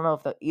honestly, I don't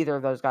know if either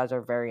of those guys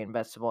are very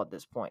investable at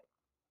this point.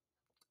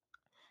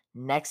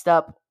 Next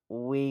up,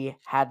 we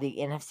have the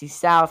NFC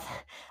South,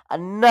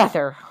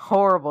 another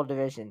horrible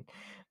division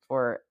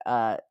for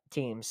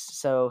teams.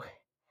 So,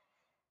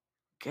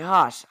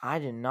 gosh, I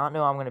do not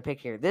know what I'm going to pick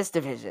here. This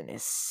division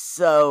is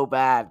so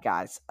bad,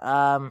 guys.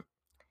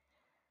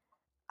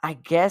 I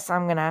guess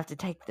I'm going to have to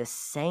take the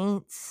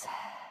Saints.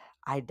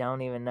 I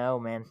don't even know,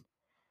 man.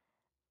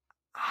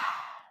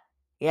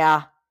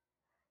 Yeah,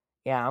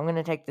 I'm going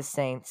to take the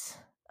Saints.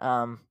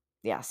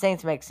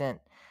 Saints makes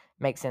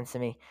sense to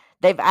me.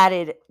 They've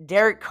added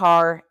Derek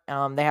Carr.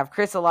 They have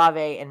Chris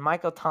Olave and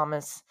Michael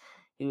Thomas,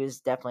 who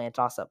is definitely a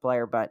toss-up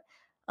player, but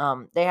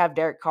they have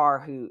Derek Carr,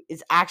 who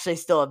is actually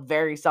still a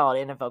very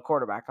solid NFL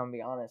quarterback, I'm going to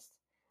be honest.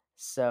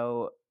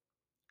 So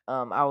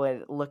I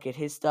would look at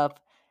his stuff,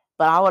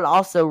 but I would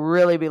also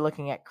really be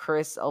looking at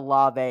Chris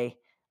Olave.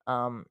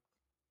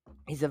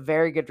 He's a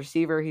very good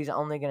receiver. He's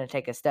only going to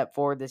take a step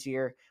forward this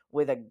year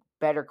with a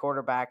better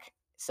quarterback,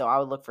 so I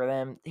would look for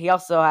them. He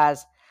also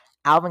has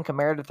Alvin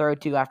Kamara to throw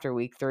to after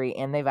week 3,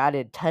 and they've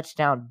added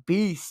touchdown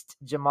beast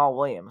Jamal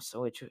Williams,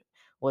 which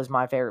was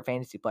my favorite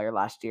fantasy player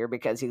last year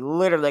because he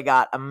literally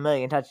got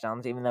 1,000,000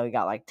 touchdowns, even though he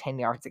got like 10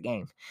 yards a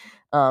game.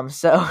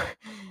 So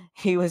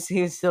he was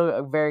still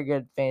a very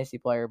good fantasy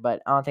player,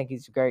 but I don't think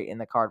he's great in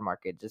the card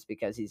market just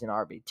because he's an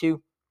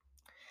RB2.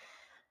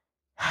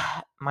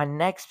 My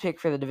next pick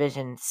for the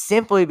division,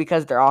 simply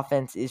because their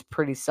offense is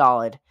pretty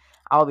solid,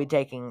 I'll be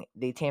taking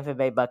the Tampa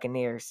Bay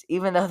Buccaneers,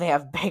 even though they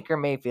have Baker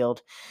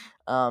Mayfield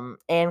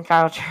and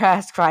Kyle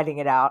Trask fighting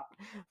it out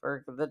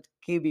for the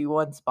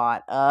QB1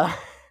 spot.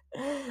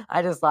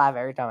 I just laugh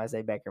every time I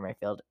say Baker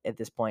Mayfield at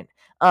this point.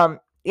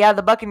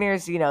 The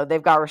Buccaneers,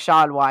 they've got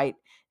Rachaad White,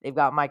 they've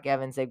got Mike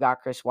Evans, they've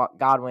got Chris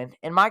Godwin,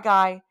 and my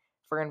guy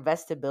for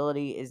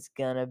investability is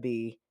going to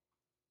be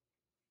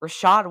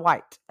Rashad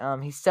White.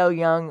 He's so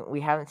young.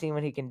 We haven't seen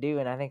what he can do,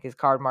 and I think his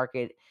card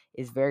market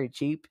is very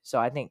cheap. So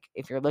I think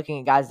if you're looking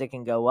at guys that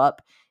can go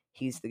up,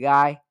 he's the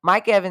guy.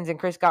 Mike Evans and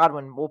Chris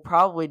Godwin will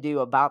probably do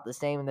about the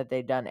same that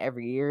they've done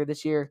every year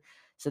this year.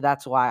 So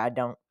that's why I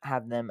don't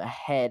have them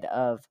ahead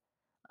of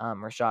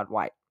Rashad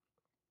White.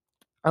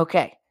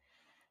 Okay.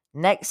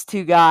 Next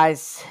two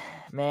guys.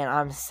 Man,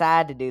 I'm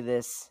sad to do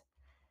this,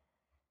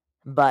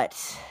 but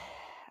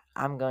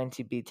I'm going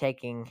to be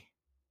taking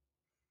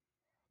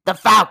the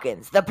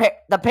Falcons.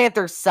 The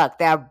Panthers suck.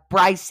 They have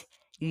Bryce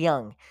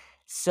Young.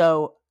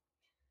 So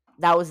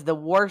that was the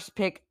worst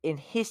pick in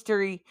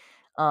history.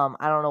 I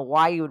don't know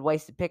why you would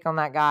waste a pick on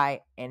that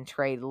guy and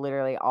trade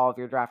literally all of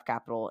your draft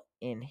capital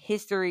in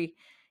history.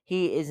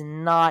 He is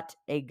not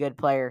a good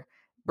player.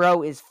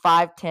 Bro is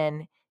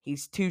 5'10".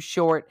 He's too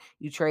short.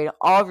 You trade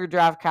all of your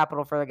draft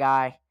capital for the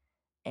guy,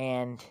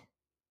 and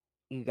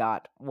you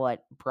got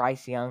what?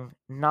 Bryce Young,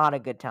 not a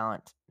good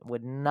talent.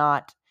 Would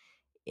not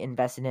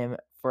invest in him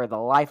for the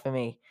life of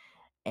me.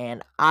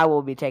 And I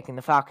will be taking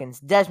the Falcons.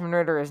 Desmond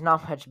Ridder is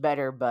not much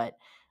better, but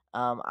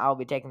I'll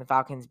be taking the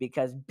Falcons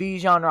because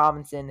Bijan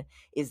Robinson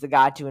is the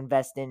guy to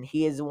invest in.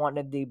 He is one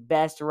of the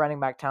best running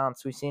back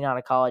talents we've seen out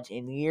of college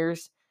in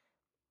years.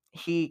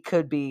 He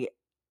could be,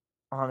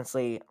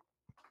 honestly,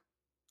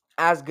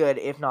 as good,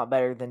 if not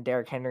better, than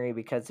Derrick Henry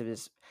because of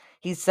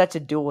he's such a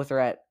dual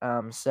threat.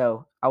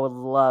 So I would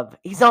love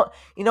you know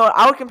what,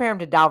 I would compare him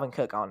to Dalvin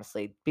Cook,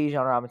 honestly.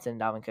 Bijan Robinson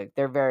and Dalvin Cook.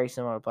 They're very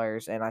similar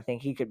players, and I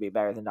think he could be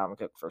better than Dalvin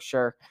Cook for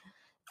sure.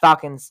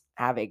 Falcons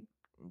have a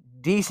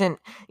decent,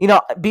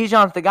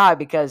 Bijan's the guy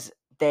because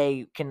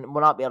they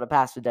will not be able to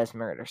pass with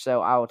Desmond Ridder.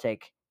 So I will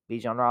take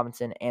Bijan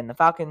Robinson and the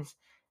Falcons.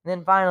 And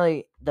then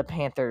finally, the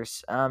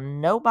Panthers.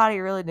 Nobody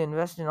really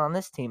invested on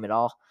this team at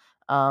all.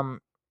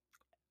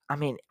 I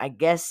mean, I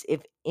guess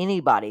if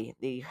anybody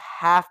that you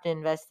have to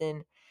invest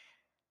in,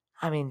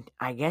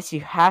 I guess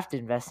you have to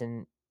invest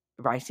in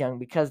Bryce Young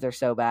because they're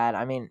so bad.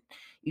 I mean,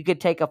 you could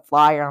take a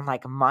flyer on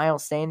like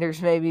Miles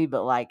Sanders maybe,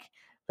 but like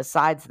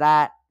besides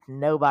that,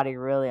 nobody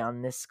really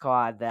on this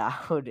squad that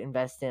I would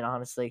invest in,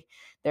 honestly.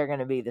 They're going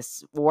to be the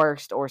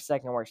worst or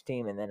second worst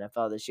team in the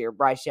NFL this year.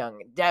 Bryce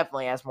Young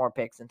definitely has more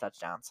picks and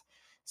touchdowns.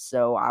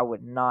 So I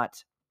would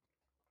not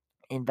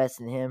invest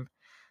in him.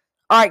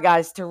 All right,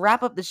 guys, to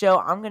wrap up the show,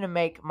 I'm going to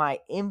make my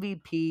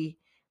MVP,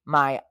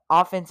 my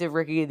offensive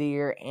rookie of the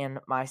year, and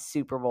my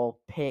Super Bowl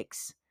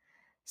picks.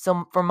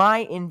 So for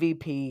my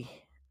MVP,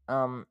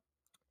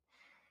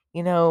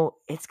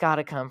 it's got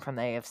to come from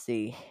the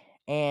AFC.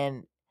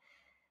 And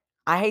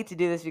I hate to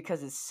do this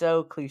because it's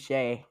so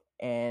cliche,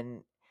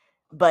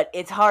 but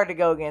it's hard to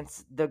go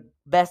against the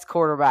best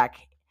quarterback,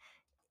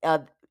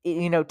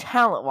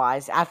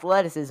 talent-wise,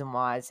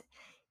 athleticism-wise,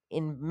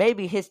 in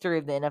maybe history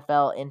of the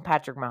NFL in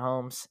Patrick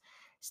Mahomes.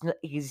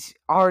 He's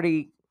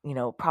already,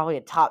 probably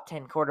a top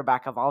 10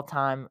 quarterback of all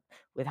time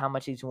with how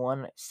much he's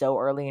won so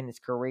early in his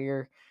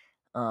career.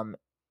 And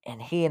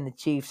he and the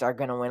Chiefs are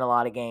going to win a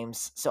lot of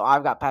games. So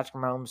I've got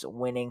Patrick Mahomes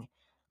winning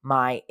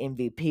my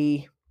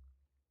MVP.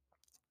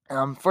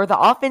 For the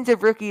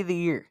offensive rookie of the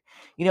year,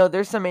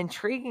 there's some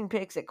intriguing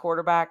picks at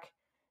quarterback.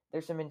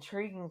 There's some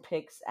intriguing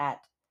picks at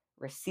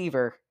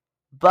receiver.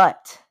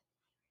 But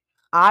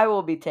I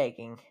will be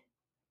taking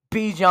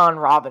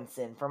Bijan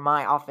Robinson for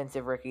my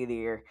offensive rookie of the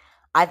year.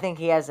 I think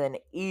he has an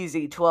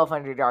easy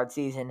 1,200-yard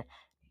season,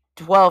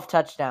 12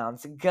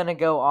 touchdowns, gonna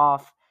go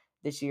off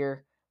this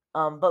year.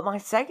 But my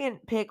second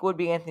pick would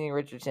be Anthony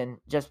Richardson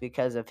just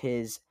because of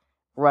his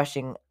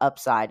rushing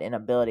upside and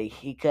ability.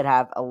 He could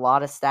have a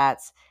lot of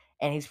stats,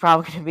 and he's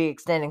probably going to be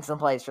extending some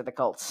plays for the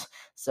Colts.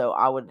 So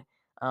I would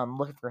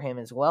look for him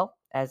as well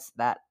as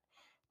that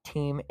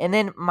team. And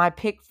then my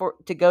pick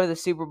to go to the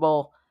Super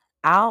Bowl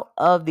out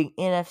of the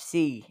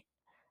NFC.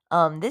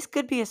 This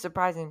could be a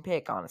surprising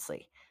pick,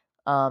 honestly.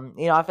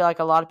 I feel like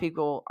a lot of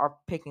people are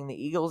picking the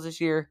Eagles this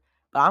year,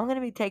 but I'm going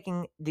to be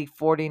taking the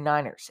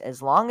 49ers.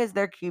 As long as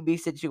their QB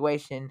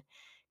situation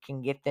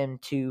can get them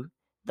to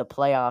the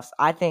playoffs,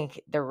 I think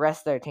the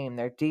rest of their team,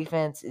 their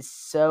defense is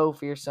so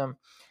fearsome,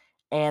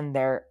 and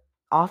their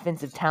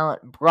offensive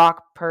talent,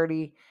 Brock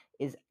Purdy,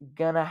 is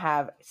going to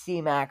have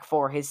C-Mac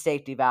for his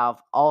safety valve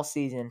all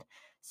season.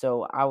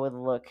 So I would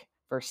look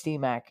for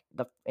C-Mac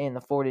in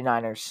the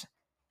 49ers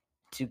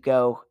to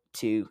go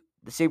to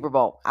the Super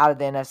Bowl out of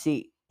the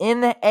NFC.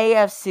 In the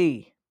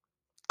AFC,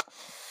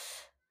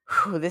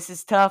 this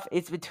is tough.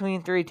 It's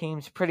between three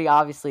teams, pretty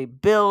obviously.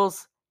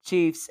 Bills,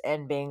 Chiefs,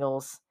 and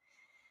Bengals.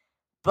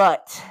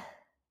 But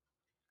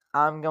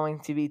I'm going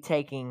to be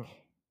taking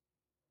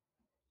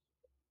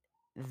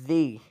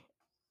the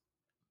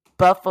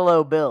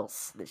Buffalo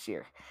Bills this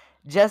year.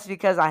 Just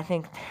because I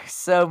think they're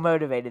so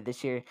motivated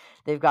this year.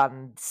 They've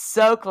gotten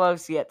so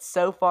close yet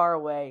so far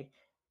away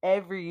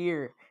every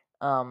year.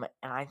 And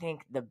I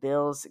think the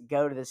Bills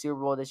go to the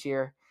Super Bowl this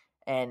year.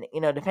 And,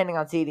 depending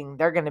on seeding,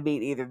 they're going to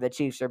beat either the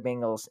Chiefs or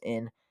Bengals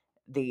in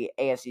the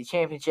AFC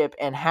Championship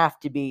and have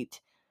to beat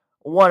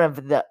one of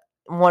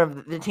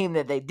the team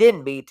that they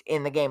didn't beat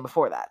in the game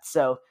before that.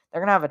 So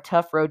they're going to have a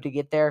tough road to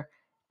get there.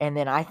 And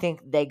then I think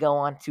they go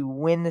on to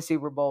win the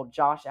Super Bowl.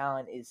 Josh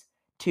Allen is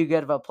too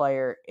good of a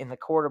player in the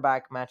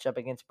quarterback matchup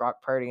against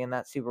Brock Purdy in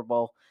that Super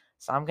Bowl.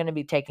 So I'm going to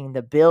be taking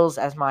the Bills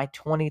as my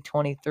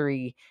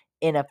 2023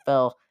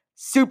 NFL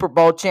Super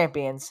Bowl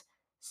champions.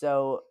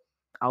 So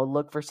I'll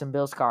look for some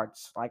Bills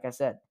cards. Like I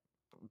said,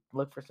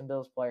 look for some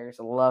Bills players.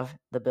 I love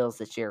the Bills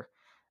this year.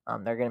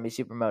 They're going to be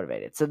super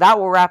motivated. So that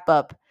will wrap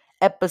up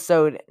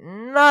episode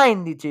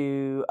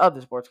 92 of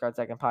the Sports Card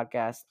Second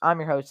podcast. I'm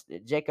your host,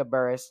 Jacob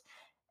Burris.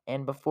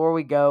 And before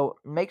we go,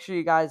 make sure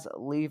you guys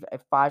leave a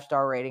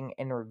 5-star rating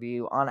and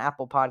review on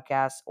Apple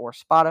Podcasts or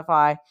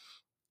Spotify.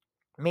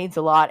 It means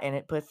a lot, and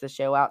it puts the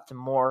show out to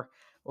more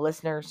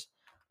listeners.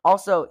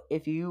 Also,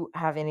 if you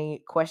have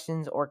any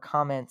questions or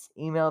comments,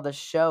 email the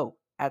show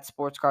at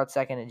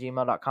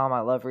sportscardsecond@gmail.com.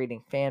 I love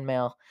reading fan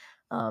mail,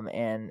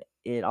 and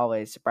it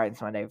always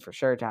brightens my day for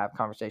sure to have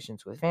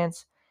conversations with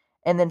fans.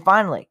 And then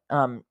finally,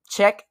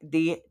 check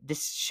the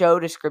show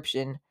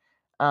description,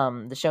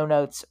 the show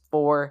notes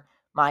for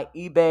my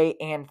eBay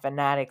and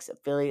Fanatics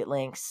affiliate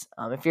links.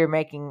 If you're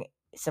making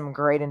some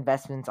great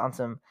investments on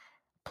some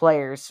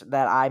players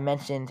that I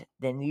mentioned,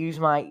 then use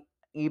my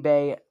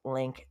eBay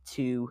link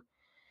to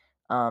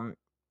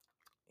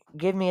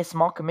give me a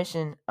small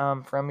commission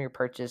from your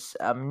purchase.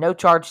 No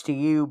charge to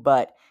you,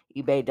 but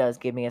eBay does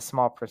give me a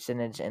small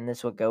percentage, and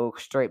this will go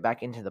straight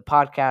back into the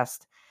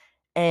podcast.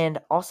 And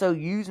also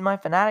use my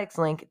Fanatics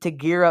link to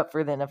gear up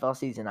for the NFL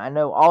season. I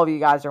know all of you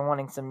guys are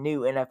wanting some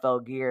new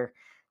NFL gear,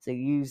 so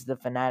use the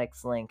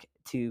Fanatics link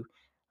to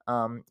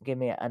give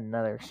me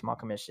another small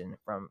commission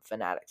from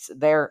Fanatics.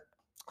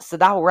 So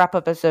that will wrap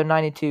up episode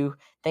 92.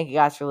 Thank you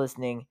guys for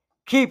listening.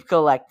 Keep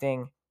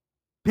collecting.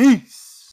 Peace.